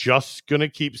 I'm just gonna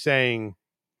keep saying,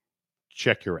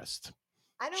 check your wrist.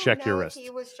 I don't check know your wrist. If he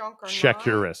was drunk or check not,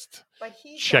 your wrist. But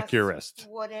he check your wrist.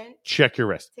 Wouldn't check your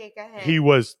wrist. Take a hint. He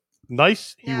was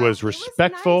nice. He was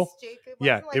respectful. He was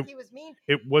nice, Jake. He was mean.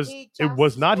 It was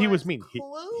not. He was mean.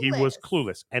 He was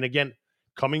clueless. And again,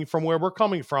 coming from where we're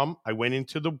coming from, I went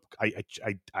into the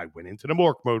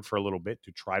morgue mode for a little bit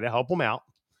to try to help him out,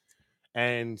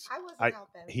 and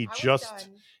he just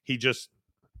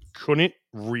couldn't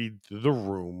read the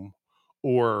room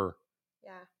or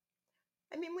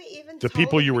I mean, we even the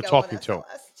people you were talking to.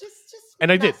 Just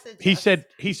and I did. He said,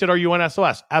 "Are you on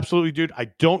SOS?" Absolutely, dude.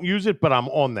 I don't use it, but I'm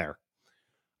on there.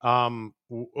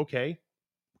 Okay.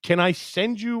 Can I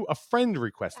send you a friend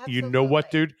request? Absolutely. You know what,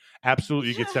 dude? Absolutely,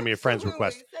 you can send me a friend's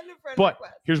request. But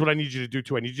here's what I need you to do,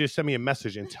 too. I need you to send me a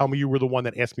message and tell me you were the one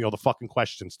that asked me all the fucking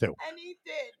questions, too. And he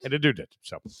did. And the dude did.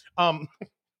 So he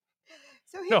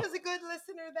was a good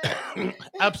listener then.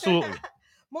 Absolutely.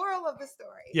 Moral of the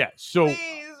story. Yeah, so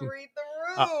please read the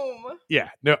room.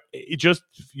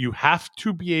 You have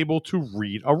to be able to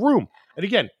read a room. And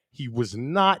again, he was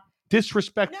not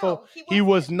disrespectful. No, he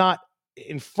was not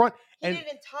in front. He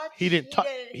didn't touch.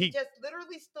 He just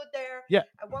literally stood there. Yeah.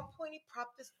 At one point, he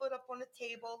propped his foot up on the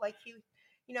table like he,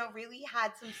 really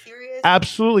had some serious.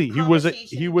 Absolutely, he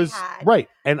was right,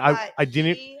 and I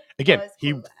didn't. Again,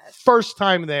 first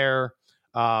time there.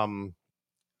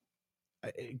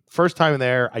 First time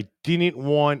there, I didn't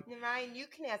want. Ryan, you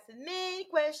can ask as many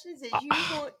questions as you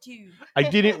want to. I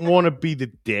didn't want to be the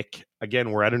dick. Again,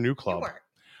 we're at a new club. You weren't.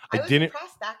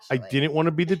 I didn't want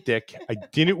to be the dick. I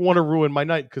didn't want to ruin my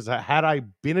night because had I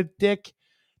been a dick,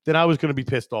 then I was going to be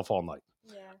pissed off all night.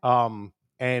 Yeah.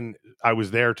 And I was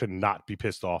there to not be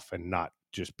pissed off and not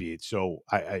just be it. So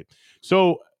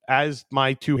so as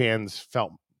my two hands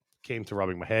came to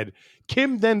rubbing my head,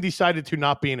 Kim then decided to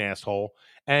not be an asshole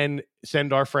and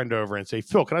send our friend over and say,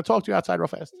 Phil, can I talk to you outside real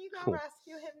fast? You go Cool.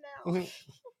 rescue him now.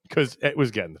 Because it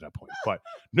was getting to that point. But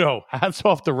no, hats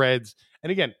off the Reds.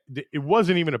 And again, it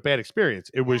wasn't even a bad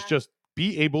experience. It was just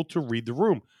be able to read the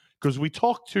room. Because we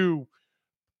talked to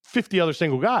 50 other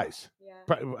single guys.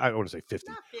 Yeah. I don't want to say 50.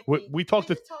 Not 50. We talked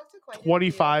to quite a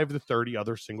 25 few. to 30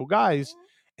 other single guys,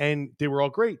 and they were all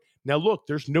great. Now, look,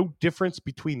 there's no difference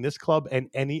between this club and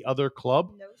any other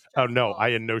club. No stress Oh, no, balls.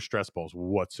 I had no stress balls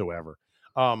whatsoever.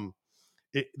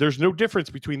 There's no difference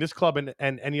between this club and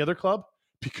any other club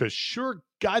because sure,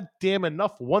 goddamn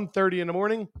enough, 1:30 in the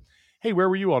morning. Hey, where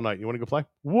were you all night? You want to go play?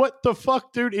 What the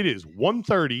fuck, dude? It is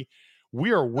 1:30.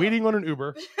 We are waiting on an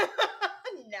Uber. Now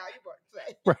you want to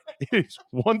play. Right. It's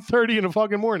 1:30 in the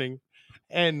fucking morning,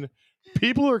 and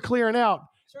people are clearing out.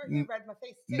 Sure, you read my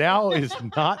face too. Now is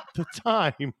not the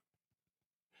time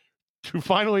to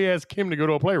finally ask him to go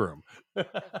to a playroom. The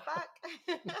fuck?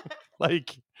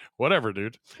 Like, whatever,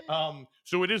 dude.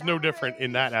 So it is no different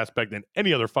in that aspect than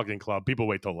any other fucking club. People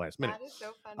wait till the last minute. That is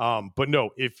so funny. But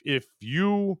no, if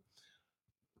you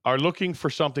are looking for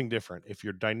something different, if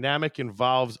your dynamic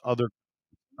involves other,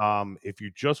 if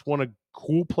you just want a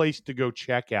cool place to go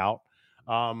check out,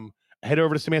 head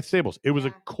over to Samanthas Stables. It was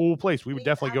a cool place. We would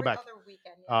definitely go back. Other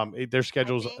weekend, Their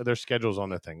schedules on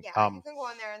the thing. Yeah, you can go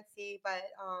on there and see, but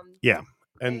yeah.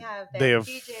 And they have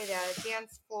DJ, they have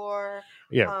dance floor.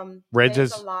 Yeah, Reds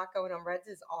there's is a lot going on. Reds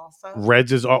is awesome.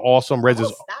 Reds is awesome. Reds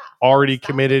is already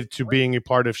committed to great. being a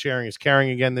part of Sharing is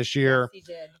Caring again this year. Yes,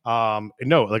 he did.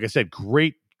 No, like I said,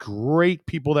 great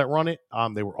people that run it.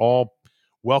 They were all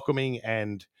welcoming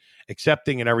and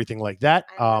accepting and everything like that.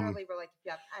 And literally we're like, if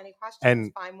you have any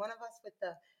questions, find one of us with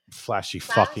the flashy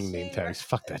fucking name tags.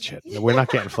 Fuck that shit. No, we're not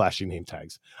getting flashy name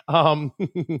tags.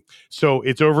 So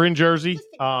it's over in Jersey.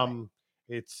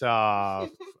 It's I'll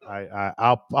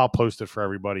post it for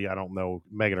everybody. I don't know,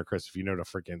 Megan or Chris, if you know the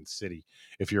freaking city,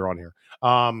 if you're on here.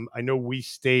 I know we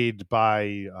stayed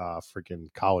by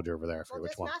freaking college over there. I forget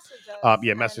which one.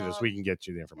 Message us. We can get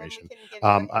you the information.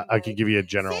 I can give you a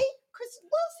general. See, Chris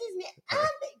loves his name.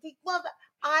 They love it.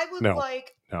 I was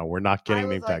no, we're not getting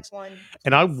name tags. Like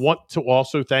and I want to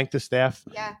also thank the staff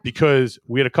because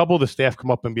we had a couple of the staff come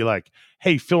up and be like,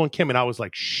 "Hey, Phil and Kim," and I was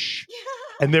like, "Shh,"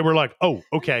 and they were like, "Oh,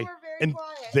 okay." And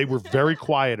they were very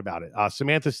quiet about it.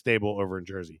 Samanthas Stable over in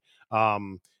Jersey.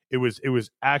 It was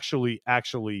actually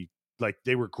like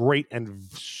they were great and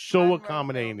so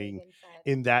accommodating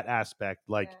in that aspect.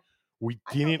 Like we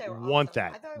didn't want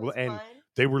that. And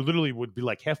they were literally would be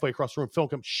like halfway across the room, Phil,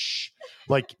 come, shh.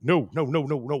 Like, no.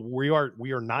 We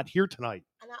are not here tonight.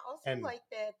 And I also like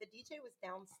that the DJ was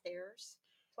downstairs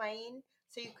playing,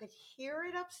 so you could hear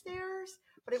it upstairs,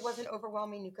 but it wasn't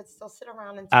overwhelming. You could still sit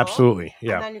around and talk. Absolutely,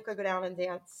 yeah. And then you could go down and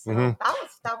dance. So that was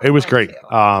it was great.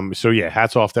 So yeah,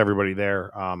 hats off to everybody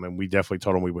there. And we definitely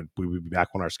told them we would be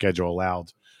back when our schedule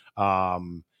allowed.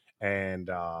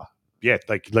 Yeah,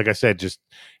 like I said, just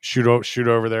shoot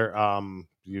over there.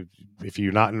 If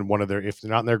you're not in if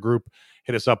you're not in their group,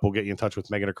 hit us up. We'll get you in touch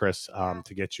with Megan or Chris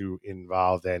to get you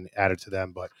involved and added to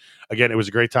them. But again, it was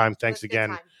a great time. Thanks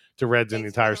again to Reds and the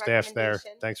entire staff there.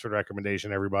 Thanks for the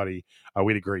recommendation, everybody.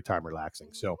 We had a great time relaxing.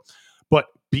 So, but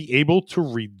be able to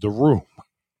read the room,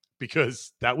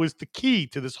 because that was the key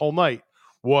to this whole night.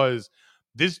 Was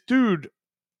this dude?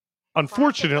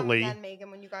 Unfortunately, again,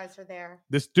 Megan, when you guys are there,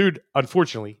 this dude,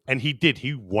 unfortunately, and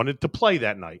he wanted to play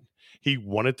that night. He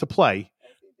wanted to play.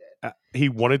 He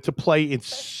wanted to play in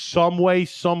some way,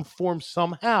 some form,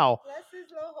 somehow. Bless his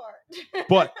little heart.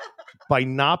 But by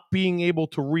not being able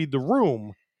to read the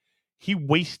room, he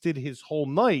wasted his whole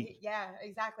night. Yeah,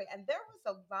 exactly. And there was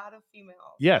a lot of females.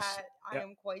 Yes, I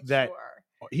am quite sure.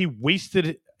 He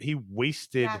wasted.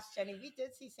 Yes, Jenny, we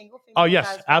did see single females. Oh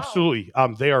yes, absolutely.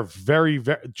 They are very,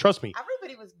 very. Trust me.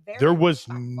 Everybody was very. There was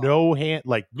no hand.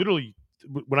 Like literally,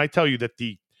 when I tell you that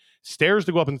the stairs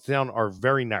to go up and down are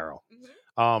very narrow.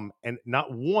 And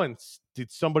not once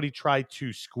did somebody try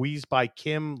to squeeze by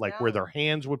Kim, like where their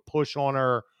hands would push on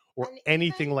her or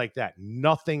anything like that.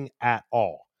 Nothing at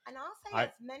all. And I'll say, as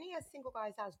many as single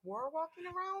guys as were walking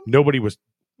around, nobody was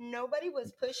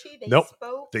pushy.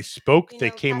 They spoke.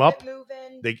 They came up.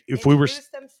 Moving, if we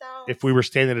were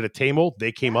standing at a table,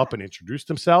 they came up and introduced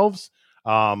themselves.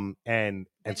 And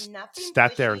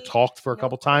sat there and talked for a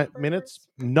couple minutes.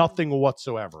 Nothing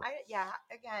whatsoever.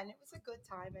 Again, it was a good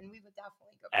time, and we would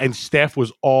definitely go back. And staff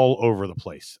was all over the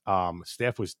place.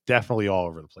 Staff was definitely all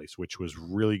over the place, which was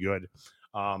really good.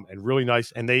 and really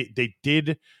nice. And they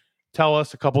did tell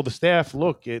us, a couple of the staff,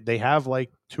 look, they have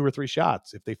like 2 or 3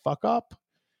 shots. If they fuck up,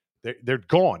 they're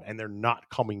gone and they're not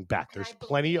coming back. And I There's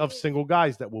plenty of believe- single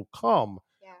guys that will come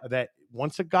Yeah. that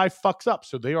once a guy fucks up,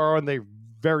 so they are on their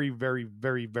very, very,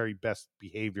 very, very best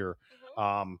behavior.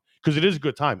 Mhm. Because it is a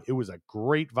good time. It was a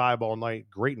great vibe all night,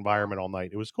 great environment all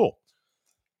night. It was cool.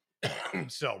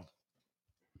 So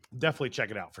definitely check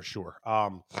it out for sure.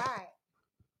 All right.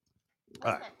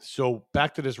 All right, so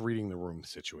back to this reading the room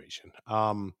situation.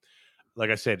 Like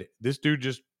I said, this dude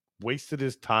just wasted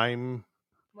his time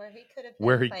Where he could have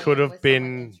where been he playing could have with someone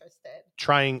been interested.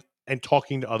 trying and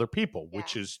talking to other people,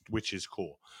 which is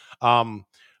cool.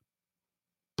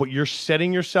 But you're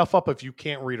setting yourself up if you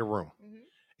can't read a room, Mhm.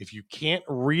 if you can't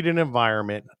read an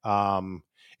environment,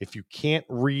 if you can't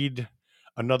read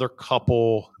another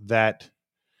couple that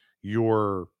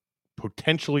you're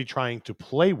potentially trying to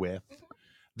play with, Mhm.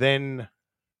 then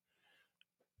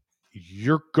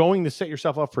you're going to set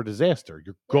yourself up for disaster.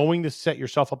 You're Yeah. going to set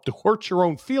yourself up to hurt your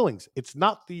own feelings. It's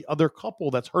not the other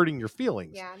couple that's hurting your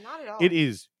feelings. Yeah, not at all. It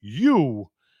is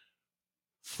you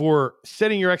for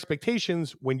setting your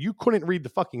expectations when you couldn't read the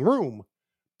fucking room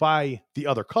by the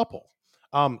other couple.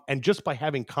 And just by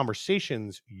having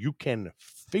conversations, you can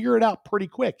figure it out pretty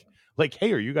quick. Like,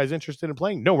 hey, are you guys interested in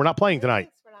playing? No, we're not playing tonight.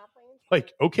 Thanks, we're not playing Like,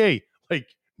 tonight. okay,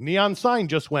 like neon sign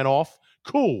just went off.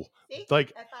 Cool. See,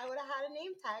 Like, if I would have had a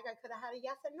name tag, I could have had a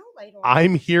yes and no light on.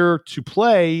 I'm here to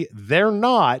play. They're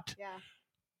not. Yeah.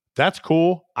 That's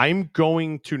cool. I'm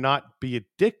going to not be a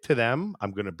dick to them.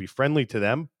 I'm going to be friendly to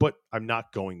them, but I'm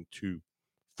not going to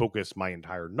focus my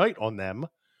entire night on them.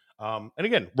 And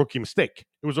again, rookie mistake.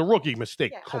 It was a rookie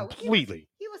mistake Yeah. completely.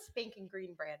 He was spanking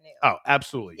green brand new. Oh,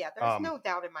 absolutely. Yeah, there's no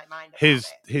doubt in my mind about his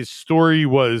it. his story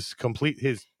was complete.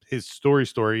 His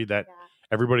story that Yeah.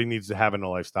 everybody needs to have in a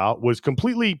lifestyle was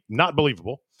completely not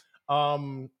believable.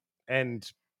 And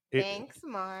it, Thanks,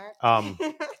 Mark.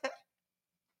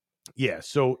 yeah,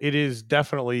 so it is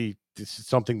definitely, this is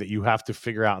something that you have to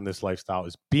figure out in this lifestyle,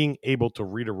 is being able to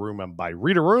read a room. And by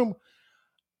read a room,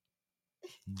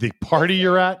 the party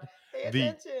you're at, Pay the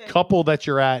attention. couple that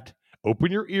you're at,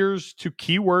 open your ears to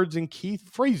keywords and key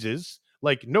phrases.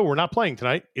 Like, no, we're not playing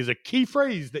tonight is a key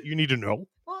phrase that you need to know.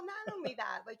 Well, not only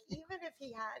that, like even if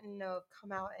he hadn't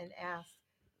come out and asked,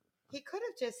 he could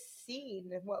have just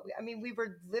seen what we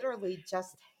were literally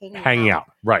just hanging out.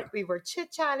 Right. We were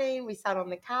chit chatting. We sat on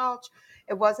the couch.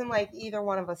 It wasn't like either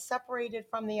one of us separated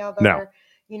from the other. No.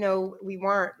 You know, we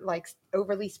weren't like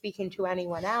overly speaking to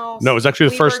anyone else. No, it was actually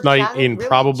the first night in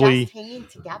probably just hanging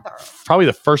together. Probably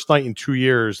the first night in 2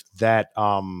 years that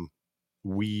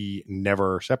we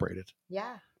never separated.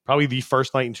 Yeah. Probably the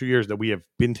first night in 2 years that we have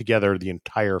been together the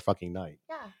entire fucking night.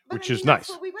 Yeah. Which is nice.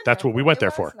 That's what we went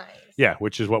there for. Nice. Yeah,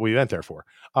 which is what we went there for.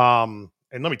 And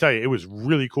let me tell you, it was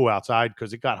really cool outside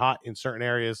because it got hot in certain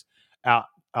areas out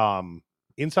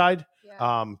inside.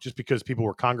 Yeah. Just because people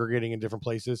were congregating in different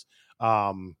places.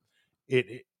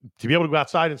 It to be able to go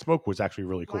outside and smoke was actually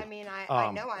really cool. Well, I mean,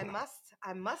 I know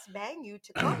I must bang you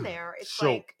to come there. It's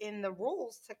So- like in the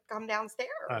rules to come downstairs.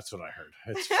 That's what I heard.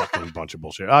 It's fucking a bunch of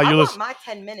bullshit. I You're want listening. my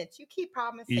 10 minutes. You keep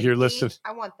promising. You're me. listening.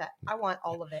 I want that. I want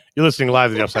all of it. You're listening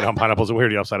live to the Upside Down Pineapples, and we're here,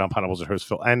 the Upside Down Pineapples, and host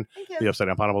Phil, and Thank you. the Upside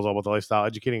Down Pineapples, all about the lifestyle,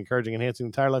 educating, encouraging, enhancing the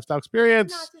entire lifestyle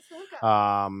experience. Not just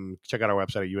hookup. Check out our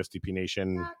website at USDP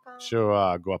Nation. .com.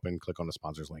 So go up and click on the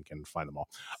sponsors link and find them all.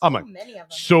 So man. many of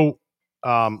them. So,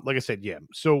 like I said, yeah.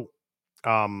 So,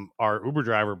 our Uber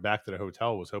driver back to the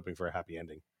hotel was hoping for a happy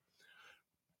ending.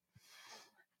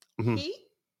 Mhm. He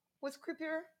was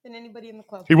creepier than anybody in the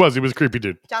club. He was a creepy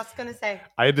dude. Just gonna say.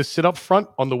 I had to sit up front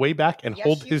on the way back and Yes,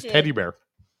 hold you his did. teddy bear.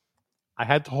 I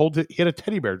had to hold it. He had a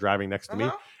teddy bear driving next to me,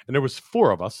 and there was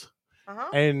 4 of us.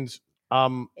 And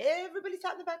everybody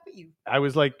sat in the back but you. I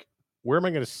was like, where am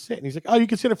I going to sit? And he's like, oh, you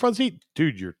can sit in the front seat.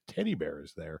 Dude, your teddy bear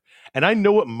is there. And I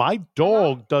know what my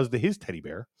dog does to his teddy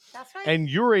bear. That's right. And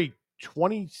you're a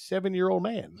 27-year-old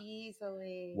man.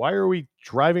 Easily. Why are we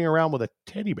driving around with a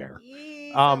teddy bear?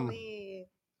 Easily.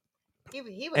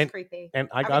 He was creepy. And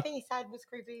everything he said was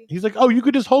creepy. He's like, oh, you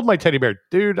could just hold my teddy bear.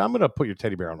 Dude, I'm going to put your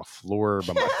teddy bear on the floor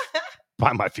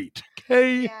by my feet.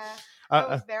 Okay. Yeah. I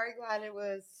was very glad it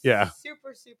was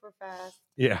super, super fast.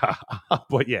 Yeah.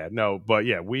 But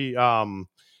we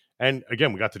and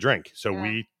again we got to drink. So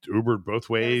we Ubered both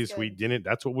ways. We didn't,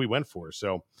 that's what we went for.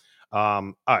 So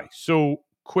all right. So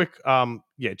quick,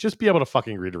 just be able to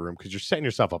fucking read a room because you're setting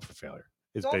yourself up for failure.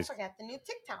 Don't forget the new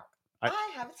TikTok.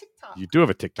 I have a TikTok. You do have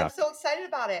a TikTok. I'm so excited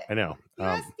about it. I know.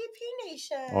 USDP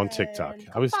Nation on TikTok.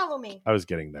 Follow me. I was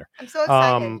getting there. I'm so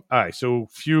excited. All right. So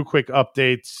few quick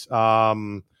updates.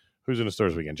 Who's in the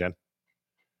stores weekend, Jen?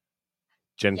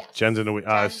 Jen's in the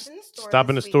Jen's in the store stop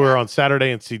in the this store weekend. on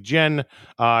Saturday and see Jen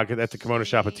at the kimono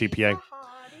shop at She's TPA. a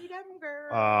hottie dem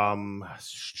girl.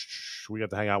 We got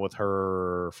to hang out with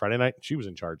her Friday night. She was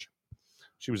in charge.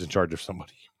 She was in charge of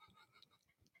somebody.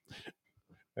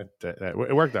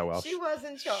 It worked out well. She was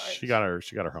in charge. She got her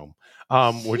home,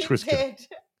 which was did. good.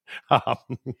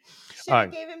 Should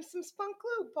have gave him some spunk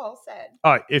glue, Paul said.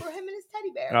 If for him and his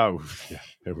teddy bear. Oh yeah,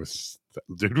 it was.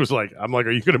 Dude was like, I'm like,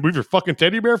 are you gonna move your fucking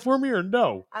teddy bear for me or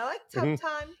no? I like tub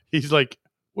time. He's like,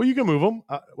 well, you can move him.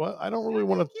 Well, I don't really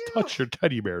want thank to you. touch your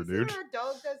teddy bear, See dude. what our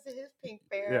dog does to his pink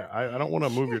bear. Yeah, I don't want to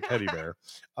move your teddy bear.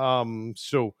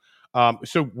 So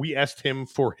we asked him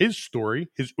for his story,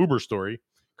 his Uber story,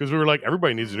 because we were like,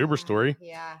 everybody needs an Uber story.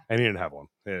 Yeah. And he didn't have one.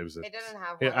 It didn't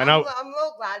have one. Yeah, I'm a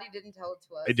little glad he didn't tell it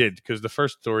to us. I did, because the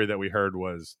first story that we heard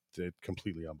was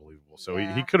completely unbelievable. So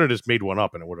Yeah. he could have just made one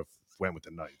up and it would have went with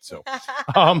the night. So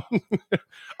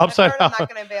Upside I'm not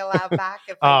going to bail out back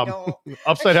if I don't.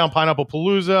 Upside Down Pineapple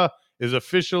Palooza is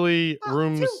officially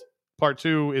Part Part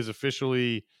 2 is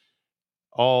officially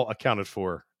all accounted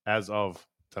for as of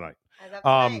tonight.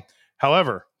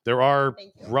 However, there are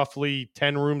roughly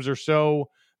 10 rooms or so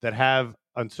that have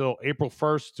until April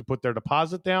 1st to put their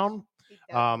deposit down.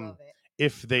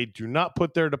 If they do not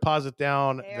put their deposit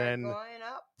down, then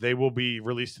they will be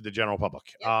released to the general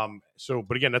public. Yep.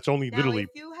 But again, that's only now, literally. If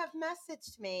you have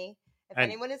messaged me, if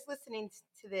anyone is listening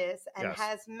to this and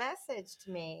has messaged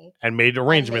me and made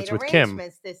arrangements with Kim,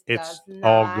 it's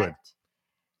all good.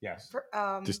 Yes.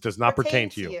 This does not pertain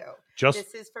to you.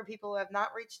 This is for people who have not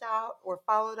reached out or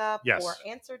followed up or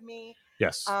answered me.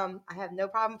 Yes. I have no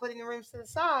problem putting the rooms to the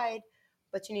side,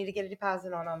 but you need to get a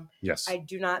deposit on them. Yes. I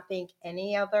do not think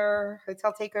any other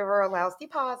hotel takeover allows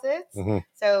deposits. Mm-hmm.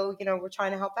 So, we're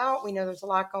trying to help out. We know there's a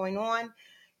lot going on,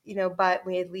 but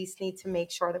we at least need to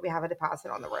make sure that we have a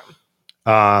deposit on the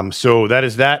room. So that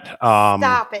is that.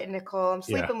 Stop it, Nicole. I'm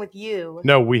sleeping with you.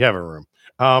 No, we have a room.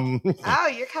 Oh,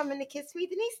 you're coming to kiss me,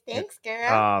 Denise. Thanks,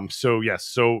 girl. So yes.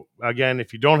 So again,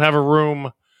 if you don't have a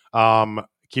room,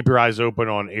 keep your eyes open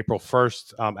on April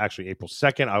 1st. Actually, April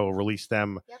 2nd, I will release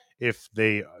them if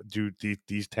they do.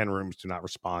 These 10 rooms do not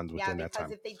respond within that time.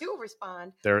 Because if they do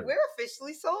respond, we're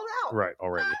officially sold out. Right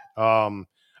already. All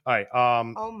right.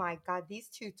 Oh my God, these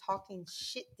two talking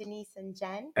shit, Denise and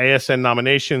Jen. ASN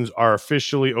nominations are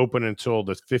officially open until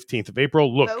the 15th of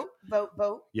April. Look,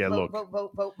 vote. Yeah,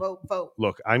 vote.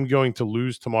 Look, I'm going to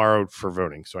lose tomorrow for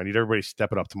voting, so I need everybody to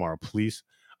step it up tomorrow, please.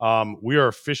 We are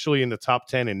officially in the top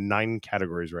 10 in 9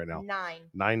 categories right now.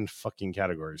 9 fucking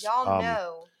categories. Y'all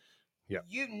know. Yeah.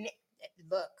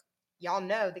 Look. Y'all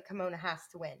know that Kimona has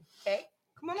to win. Okay.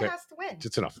 Kimona has to win.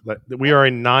 It's enough. We are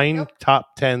in 9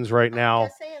 top 10s right now,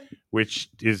 which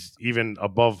is even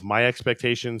above my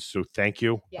expectations. So thank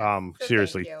you.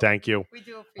 Seriously, thank you. We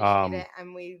do appreciate it,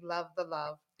 and we love the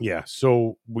love. Yeah.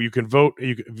 So you can vote.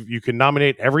 You can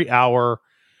nominate every hour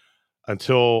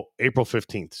until April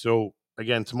 15th. So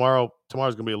again, tomorrow's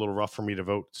going to be a little rough for me to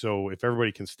vote. So if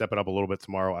everybody can step it up a little bit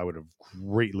tomorrow, I would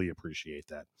greatly appreciate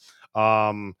that.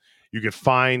 You can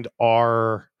find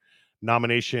our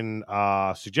nomination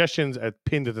suggestions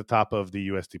pinned at the top of the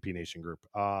USDP Nation group.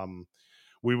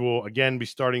 We will again be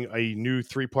starting a new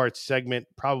 3-part segment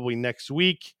probably next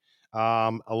week,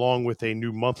 along with a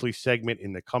new monthly segment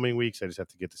in the coming weeks. I just have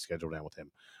to get the schedule down with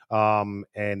him.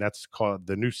 And that's called,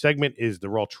 the new segment is The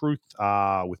Raw Truth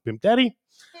with Pimp Daddy.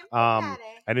 And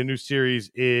the new series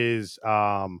is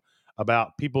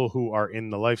about people who are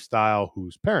in the lifestyle,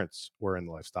 whose parents were in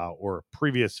the lifestyle or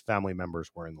previous family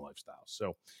members were in the lifestyle.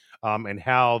 So, and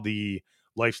how the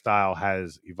lifestyle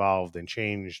has evolved and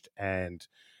changed, and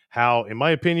how, in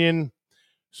my opinion,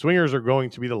 swingers are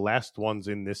going to be the last ones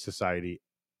in this society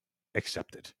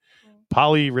accepted.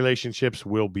 Poly relationships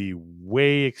will be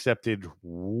way accepted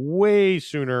way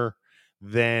sooner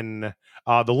than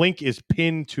the link is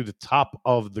pinned to the top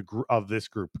of this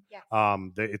group. Yes.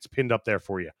 It's pinned up there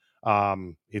for you.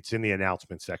 It's in the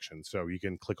announcement section, so you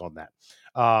can click on that.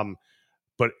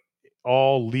 But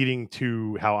all leading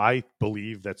to how I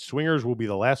believe that swingers will be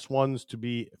the last ones to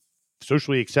be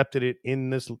socially accepted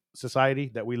in this society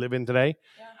that we live in today.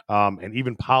 Yeah. And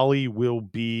even poly will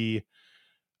be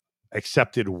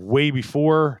accepted way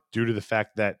before, due to the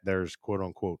fact that there's quote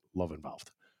unquote love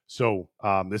involved. So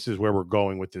this is where we're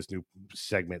going with this new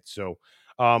segment. So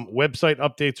website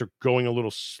updates are going a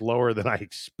little slower than I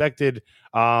expected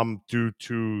due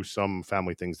to some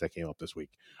family things that came up this week.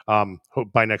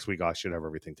 Hope by next week I should have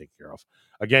everything taken care of.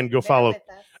 Again, go follow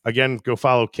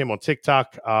Kim on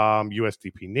TikTok,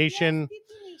 USDP Nation,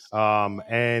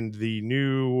 and the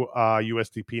new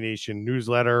USDP Nation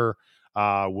newsletter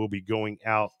will be going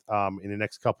out in the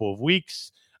next couple of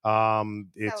weeks.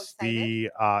 It's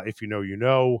excited. if you know, you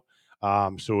know.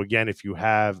 So again, if you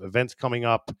have events coming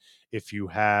up, if you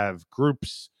have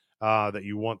groups that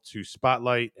you want to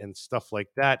spotlight and stuff like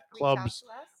that, clubs,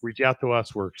 reach out to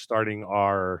us. We're starting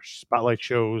our spotlight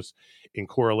shows in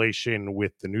correlation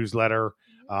with the newsletter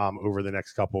over the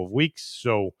next couple of weeks.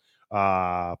 So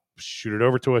shoot it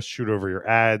over to us, shoot over your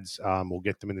ads. We'll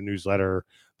get them in the newsletter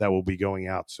that will be going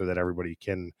out so that everybody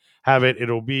can have it.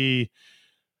 It'll be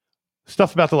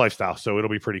stuff about the lifestyle, so it'll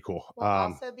be pretty cool. We'll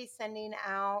also be sending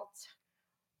out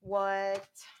what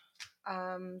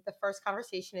the first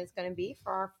conversation is going to be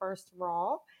for our first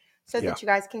Raw, so that you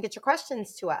guys can get your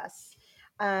questions to us.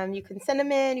 You can send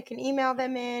them in, you can email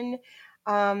them in.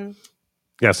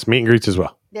 Yes, meet and greets as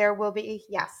well. There will be,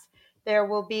 there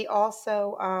will be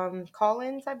also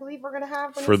call-ins, I believe we're going to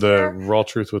have for the here. Raw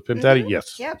Truth with Pimp Daddy.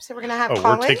 Yes. Yep. So we're going to have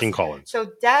we're taking call-ins.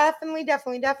 So definitely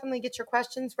get your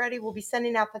questions ready. We'll be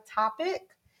sending out the topic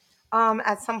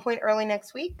at some point early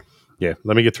next week. Yeah.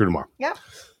 Let me get through tomorrow. Yep.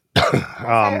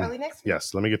 Early next week.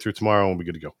 Yes. Let me get through tomorrow and we'll be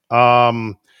good to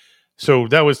go. So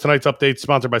that was tonight's update,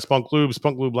 sponsored by Spunk Lube.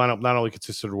 Spunk Lube lineup not only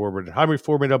consists of the award-winning hybrid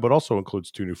formula, but also includes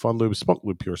 2 new fun lubes: Spunk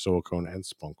Lube Pure Silicone and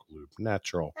Spunk Lube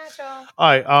Natural. All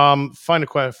right, find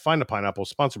the pineapple,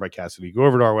 sponsored by Cassidy. Go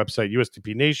over to our website,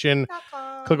 USDP Nation.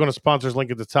 Click on the sponsors link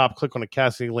at the top. Click on the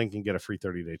Cassidy link and get a free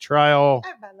 30-day trial.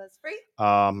 Everybody loves free.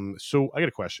 So I got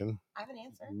a question. I have an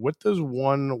answer. What does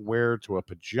one wear to a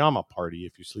pajama party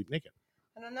if you sleep naked?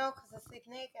 I don't know, because I sleep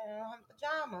naked and I don't have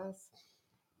pajamas.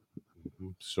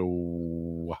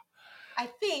 So I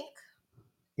think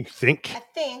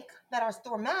that our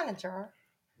store manager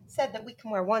said that we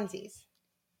can wear onesies.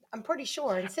 I'm pretty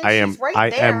sure. And since she's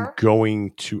right there,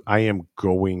 I am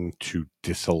going to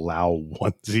disallow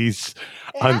onesies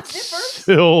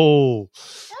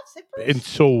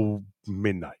until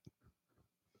midnight.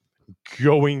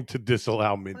 Going to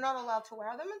disallow midnight. We're not allowed to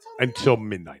wear them until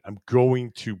midnight. I'm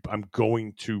going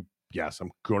to. Yes,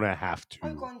 I'm going to have to.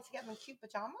 Are you going to get them cute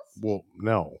pajamas? Well,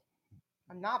 no.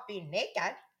 I'm not being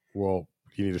naked. Well,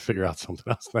 you need to figure out something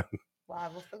else then. Well, I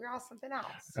will figure out something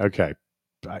else. Okay.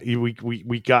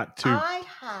 We got to. I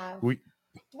have.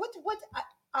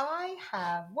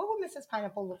 What would Mrs.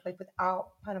 Pineapple look like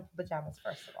without pineapple pajamas,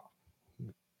 first of all?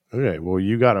 Okay, well,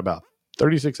 you got about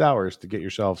 36 hours to get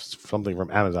yourself something from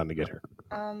Amazon to get her.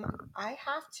 I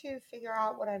have to figure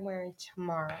out what I'm wearing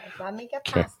tomorrow. Let me get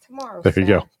past tomorrow. There you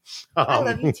go. I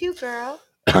love you too, girl.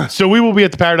 So we will be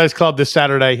at the Paradise Club this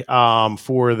Saturday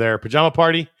for their pajama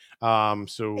party.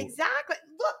 So exactly.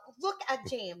 Look at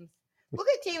James. Look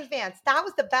at James Vance. That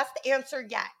was the best answer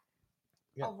yet.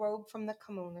 Yeah. A robe from the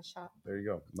kimono shop. There you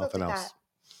go. Nothing else.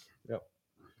 That.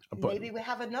 Yep. Maybe we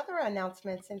have another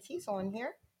announcement since he's on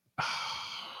here.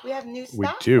 We have new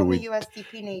stuff from the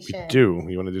USDP Nation. We do.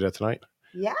 You want to do that tonight?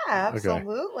 Yeah,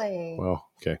 absolutely. Okay. Well,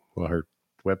 okay. Well, her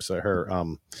website, her.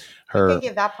 You can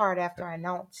give that part after I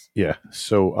announce. Yeah.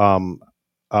 So,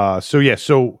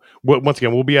 So once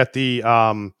again, we'll be at the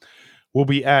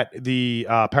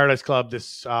Paradise Club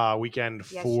this weekend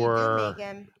for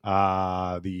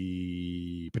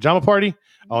the pajama party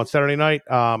on Saturday night.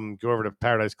 Go over to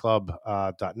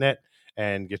paradiseclub.net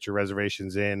and get your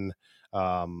reservations in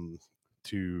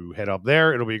to head up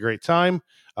there. It'll be a great time.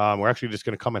 We're actually just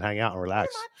going to come and hang out and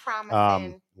relax.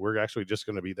 We're actually just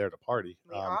going to be there to party.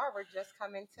 We are. We're just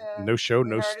coming to. No show,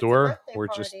 no store. We're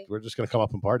just going to come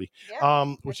up and party.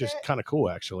 Yeah, which is kind of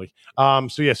cool, actually. So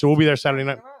we'll be there Saturday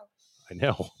night. I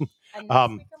know.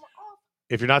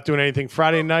 If you're not doing anything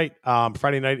Friday night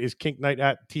is Kink Night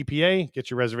at TPA. Get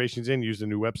your reservations in. Use the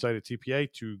new website at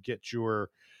TPA to get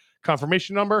your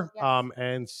confirmation number. Yes.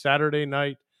 And Saturday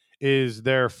night is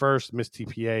their first Miss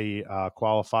TPA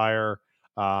qualifier.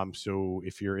 So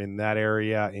if you're in that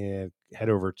area, and head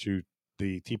over to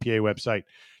the TPA website,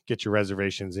 get your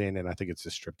reservations in, and I think it's a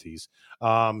striptease.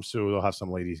 So they'll have some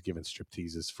ladies giving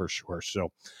stripteases for sure.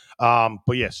 So,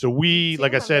 but yeah, so we,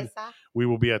 like I said, we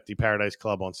will be at the Paradise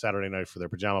Club on Saturday night for their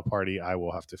pajama party. I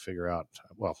will have to figure out.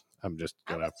 Well, I was just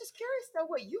curious though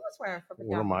what you was wearing for pajamas.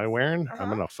 What am I wearing? I'm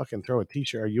gonna fucking throw a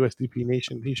t-shirt, a USDP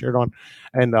Nation t-shirt on,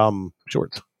 and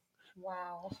shorts.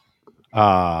 Wow.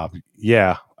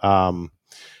 Yeah.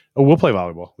 We'll play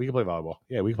volleyball. We can play volleyball.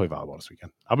 Yeah, we can play volleyball this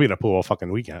weekend. I'll be in a pool all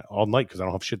fucking weekend, all night, because I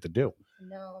don't have shit to do.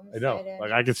 No, I know.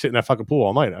 Like, I could sit in that fucking pool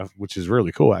all night, which is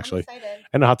really cool, actually.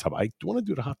 And the hot tub. I want to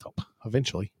do the hot tub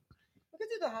eventually. We could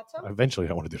do the hot tub. Eventually,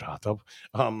 I want to do the hot tub.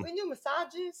 We do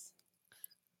massages.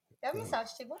 You have a massage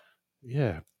table?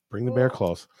 Yeah. Bring the bear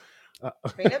claws.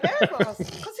 Bring the bear claws,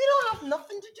 because you don't have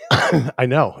nothing to do. I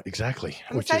know, exactly.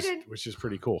 Which is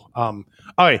pretty cool. All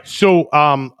right, so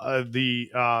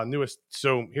the newest.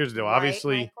 So here's the deal.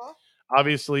 Obviously,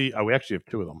 obviously, we actually have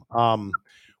two of them.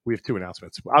 We have two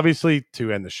announcements. Obviously,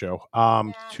 to end the show,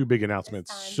 two big announcements.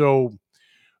 time. So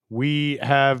we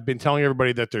have been telling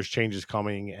everybody that there's changes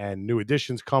coming and new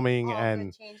additions coming, All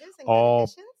and good changes and all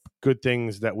good additions. good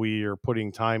things that we are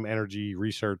putting time, energy,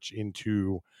 research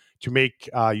into to make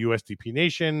USDP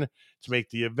Nation, to make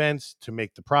the events, to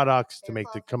make the products, to They're make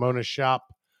the called for kimono them.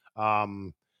 shop,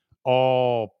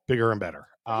 all bigger and better.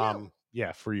 For you.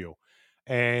 Yeah, for you.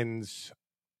 And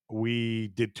we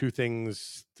did two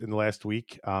things in the last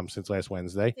week, since last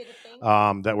Wednesday, Did a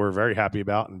thing. that we're very happy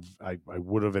about, and I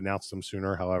would have announced them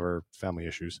sooner. However, family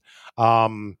issues.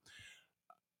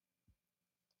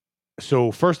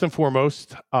 So first and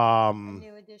foremost, A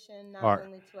new addition, not our-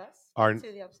 only to us, our- but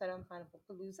to the Upsidedown Pineapple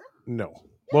Palooza. no.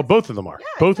 Well, both of them are. Yeah,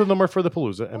 Both of them are for the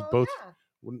Palooza, and Well, both. yeah.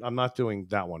 I'm not doing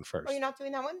that one first. Oh, you're not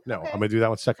doing that one? No, Okay. I'm gonna do that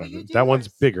one second. Well, you do That one's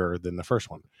yours. bigger than the first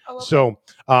one. Oh,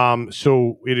 okay.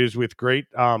 So it is with great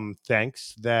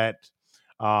thanks that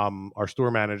our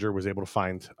store manager was able to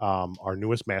find our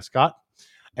newest mascot,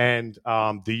 and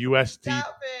the USD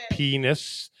Stop it.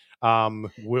 penis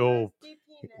will USD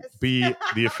penis. be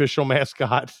the official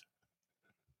mascot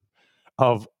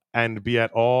of and be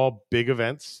at all big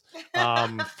events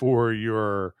for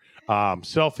your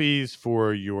selfies,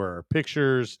 for your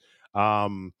pictures.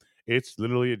 It's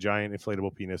literally a giant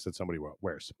inflatable penis that somebody wears.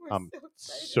 We're so excited.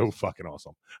 So fucking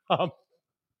awesome.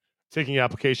 Taking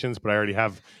applications, but I already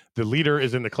have the leader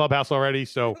is in the clubhouse already,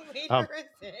 so Leader is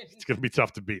in. it's gonna be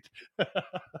tough to beat.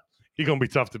 He's gonna be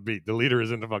tough to beat. The leader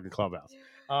is in the fucking clubhouse.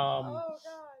 Oh God.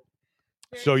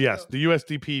 Very So yes, true. the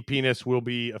USDP penis will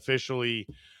be officially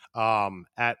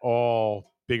at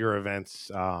all bigger events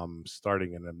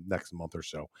starting in the next month or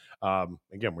so.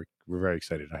 Again, we're very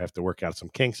excited. I have to work out some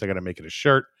kinks. I got to make it a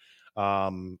shirt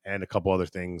and a couple other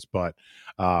things. But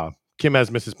Kim has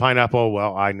Mrs. Pineapple.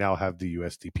 Well, I now have the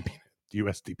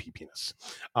USDP penis.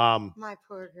 My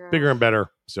poor girl. Bigger and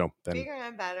better. So then Bigger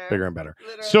and better. bigger and better.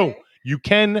 Literally. So you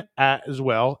can as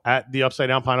well at the Upside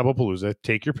Down Pineapple Palooza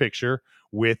take your picture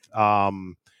with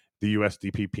the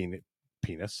USDP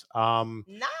penis. No.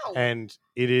 And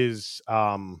it is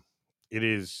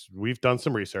we've done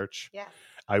some research. Yeah.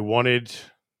 I wanted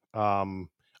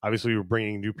obviously we're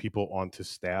bringing new people onto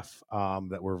staff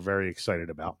that we're very excited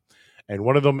about. And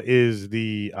one of them is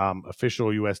the official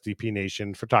USDP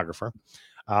Nation photographer.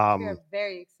 We are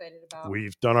very excited about.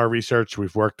 We've done our research.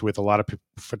 We've worked with a lot of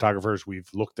photographers. We've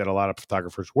looked at a lot of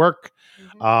photographers' work,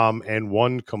 and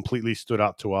one completely stood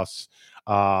out to us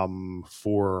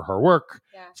for her work,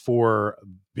 for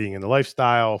being in the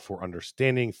lifestyle, for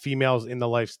understanding females in the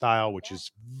lifestyle, which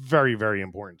is very, very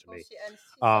important to me. She's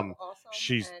so awesome.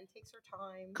 She's and takes her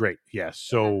time. Great, yes.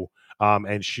 So,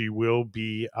 and she will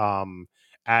be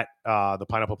at the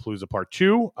Pineapple Palooza Part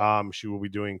 2. She will be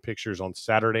doing pictures on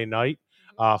Saturday night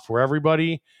for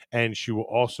everybody, and she will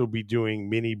also be doing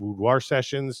mini boudoir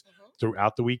sessions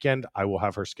throughout the weekend. I will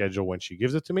have her schedule when she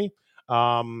gives it to me,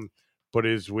 but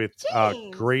is with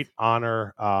great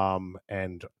honor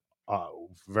and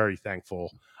very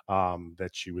thankful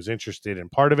that she was interested in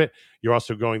part of it. You're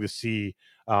also going to see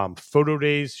photo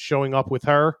days showing up with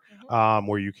her,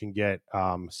 where you can get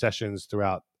sessions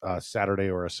throughout Saturday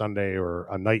or a Sunday or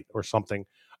a night or something.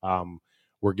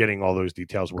 We're getting all those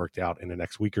details worked out in the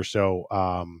next week or so.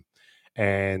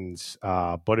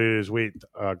 But it is with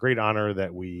great honor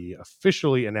that we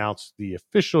officially announced the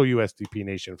official USDP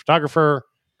Nation photographer,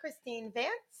 Christine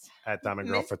Vance at Diamond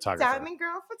Girl Miss Photographer. Diamond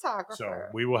Girl Photographer. So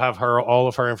we will have all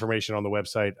of her information on the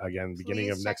website again,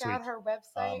 beginning of next week. Check out her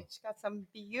website. She's got some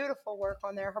beautiful work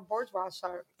on there. Her bourgeois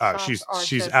shops she's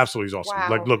just, absolutely awesome. Wow.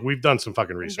 Like, look, we've done some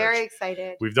fucking research. I'm very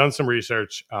excited. We've done some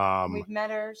research. We've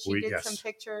met her. She did some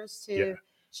pictures to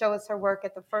show us her work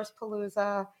at the first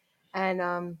Palooza,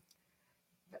 and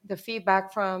the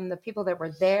feedback from the people that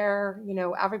were there,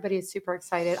 everybody is super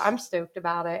excited. I'm stoked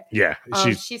about it. Yeah.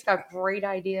 She's got great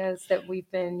ideas that we've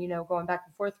been, going back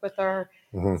and forth with her.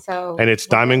 So, and it's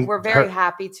Diamond. We're very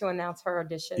happy to announce her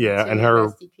audition. Yeah. To and her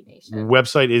USDP Nation.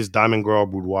 website is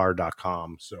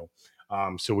diamondgirlboudoir.com.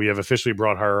 So we have officially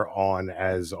brought her on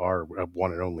as our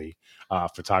one and only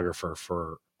photographer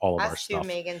for all of our stuff.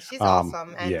 Megan. She's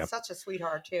awesome and such a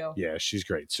sweetheart too. Yeah, she's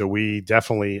great. So we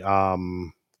definitely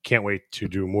can't wait to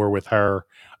do more with her,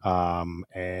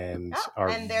 and are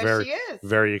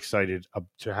very excited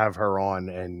to have her on.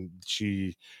 And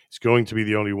she is going to be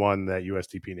the only one that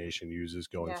USDP Nation uses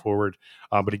going forward.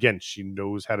 But again, she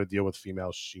knows how to deal with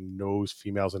females. She knows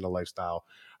females in the lifestyle.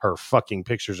 Her fucking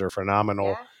pictures are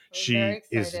phenomenal. She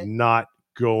is not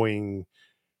going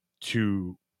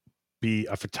to be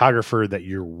a photographer that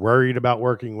you're worried about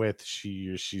working with.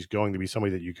 She's going to be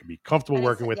somebody that you can be comfortable And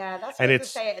working with. Yeah, that's And what I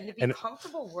was gonna say. And to be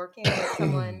comfortable working with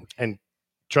someone. And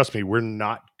trust me, we're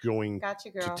not going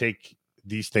Gotcha, to girl. take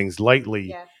these things lightly.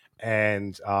 Yeah.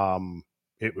 And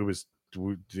it was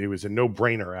a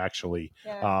no-brainer actually.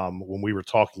 Yeah. When we were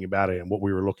talking about it and what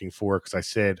we were looking for, because I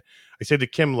said to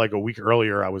Kim like a week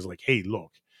earlier, I was like, hey,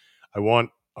 look, I want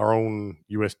our own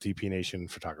USTP Nation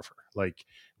photographer. Like,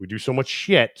 we do so much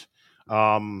shit.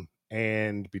 And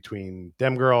between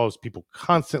them girls, people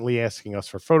constantly asking us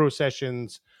for photo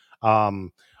sessions,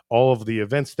 all of the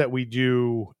events that we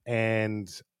do,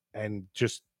 and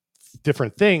just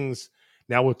different things.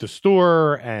 Now with the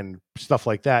store and stuff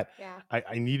like that, Yeah.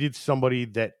 I needed somebody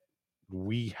that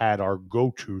we had our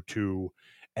go-to to,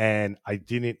 and I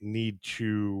didn't need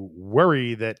to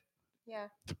worry that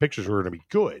the pictures were going to be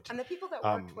good. And the people that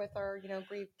worked with her,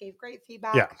 gave great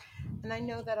feedback. Yeah. And I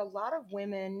know that a lot of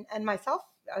women, and myself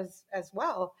as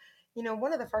well,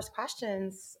 one of the first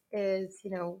questions is,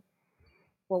 well,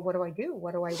 what do I do?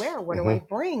 What do I wear? What do I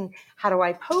bring? How do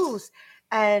I pose?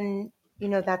 And,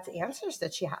 that's answers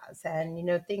that she has. And,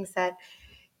 things that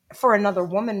for another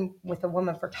woman with a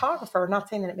woman photographer, not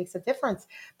saying that it makes a difference,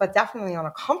 but definitely on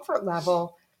a comfort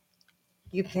level,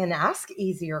 you can ask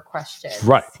easier questions,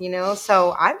 right?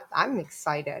 So I'm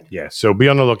excited. Yeah. So be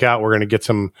on the lookout. We're going to get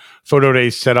some photo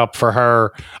days set up for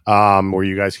her, where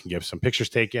you guys can get some pictures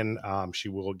taken. She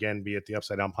will again be at the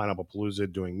Upsidedown Pineapple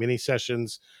Palooza doing mini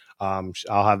sessions. I'll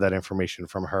have that information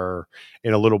from her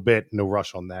in a little bit. No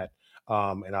rush on that.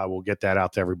 And I will get that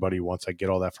out to everybody once I get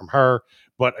all that from her.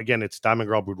 But again, it's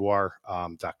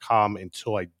diamondgirlboudoir.com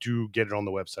until I do get it on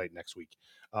the website next week.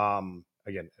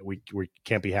 Again, we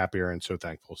can't be happier and so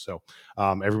thankful. So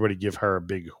everybody give her a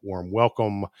big warm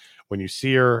welcome when you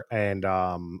see her. And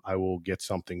I will get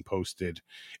something posted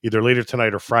either later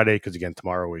tonight or Friday, because again,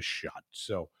 tomorrow is shot.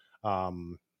 So,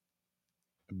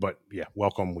 but yeah,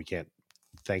 welcome. We can't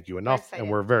thank you enough. And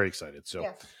we're very excited. So,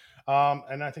 yes.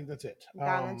 And I think that's it.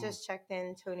 Donna just checked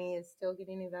in. Tony is still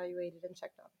getting evaluated and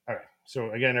checked on. All right.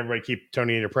 So again, everybody keep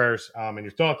Tony in your prayers and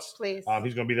your thoughts. Please.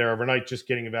 He's going to be there overnight, just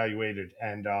getting evaluated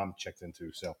and checked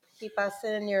into. So keep us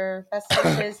in your best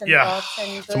wishes and thoughts.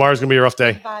 And tomorrow's going to be a rough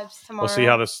day. Vibes tomorrow. We'll see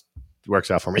how this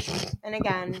works out for me. And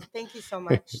again, thank you so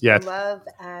much. Yeah. The love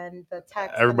and the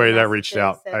text. Everybody that reached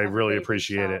out, I really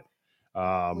appreciate it.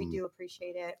 We do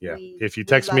appreciate it. Yeah. If you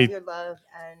text me,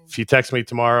 if you text me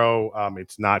tomorrow,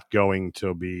 it's not going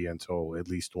to be until at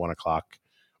least 1:00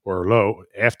 or low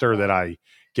after that I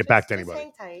get back to anybody.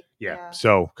 Hang tight. Yeah.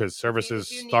 So because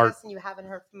services if you start, need us and you haven't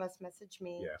heard from us, message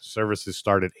me. Yeah. Services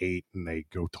start at 8 and they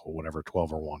go to whatever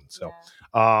 12 or 1. So,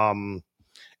 and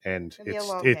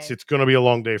it's going to be a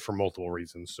long day for multiple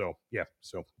reasons. So yeah.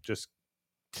 So just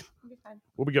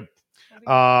we'll be good.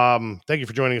 Thank you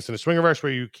for joining us in the Swingerverse,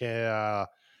 where you can.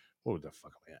 What the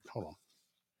fuck am I at? Hold on.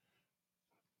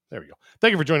 There we go.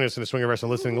 Thank you for joining us in the Swingerverse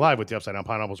and listening live with the Upside Down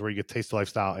Pineapples, where you get to taste the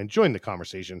lifestyle and join the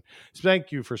conversation. So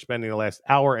thank you for spending the last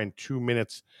hour and 2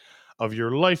 minutes of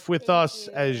your life with us,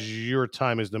 as your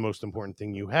time is the most important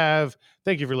thing you have.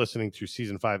 Thank you for listening to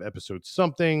season 5, episode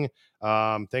something.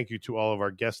 Thank you to all of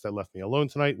our guests that left me alone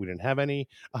tonight. We didn't have any.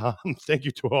 Thank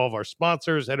you to all of our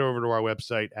sponsors. Head over to our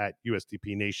website at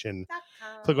USDP Nation.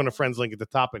 Click on the friends link at the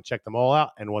top and check them all out.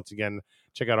 And once again,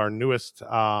 check out our newest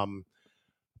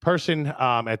person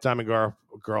at Diamond Girl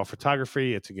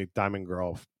Photography. It's at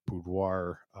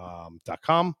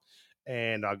diamondgirlboudoir.com.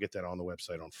 And I'll get that on the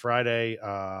website on Friday.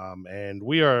 And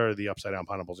we are the Upside Down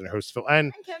Pineapples and your host, Phil.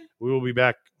 And we will be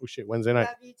back. Oh, shit. Wednesday night.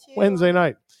 Wednesday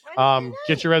night.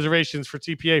 Get your reservations for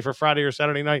TPA for Friday or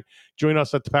Saturday night. Join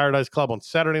us at the Paradise Club on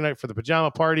Saturday night for the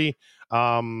pajama party.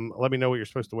 Let me know what you're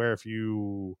supposed to wear if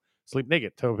you sleep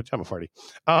naked to a pajama party.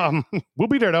 We'll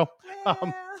be there, though.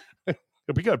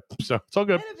 It'll be good. So it's all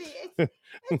good.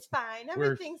 It's fine.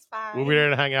 Everything's fine. We'll be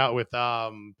there to hang out with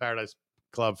Paradise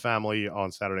Club family on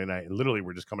Saturday night, and literally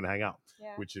we're just coming to hang out,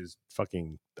 which is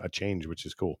fucking a change, which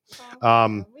is cool.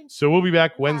 So we'll be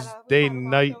back Wednesday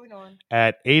night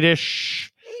at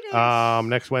 8ish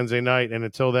next Wednesday night, and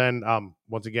until then,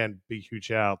 once again, big huge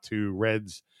shout out to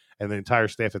Reds and the entire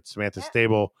staff at Samanthas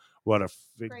Stable.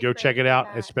 Go check it out,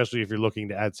 especially if you're looking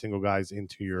to add single guys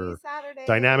into your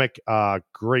dynamic.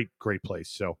 Great place.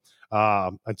 So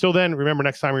until then, remember,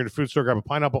 next time you're in the food store, grab a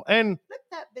pineapple and flip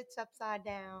that bitch upside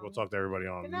down. We'll talk to everybody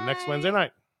on next Wednesday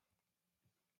night.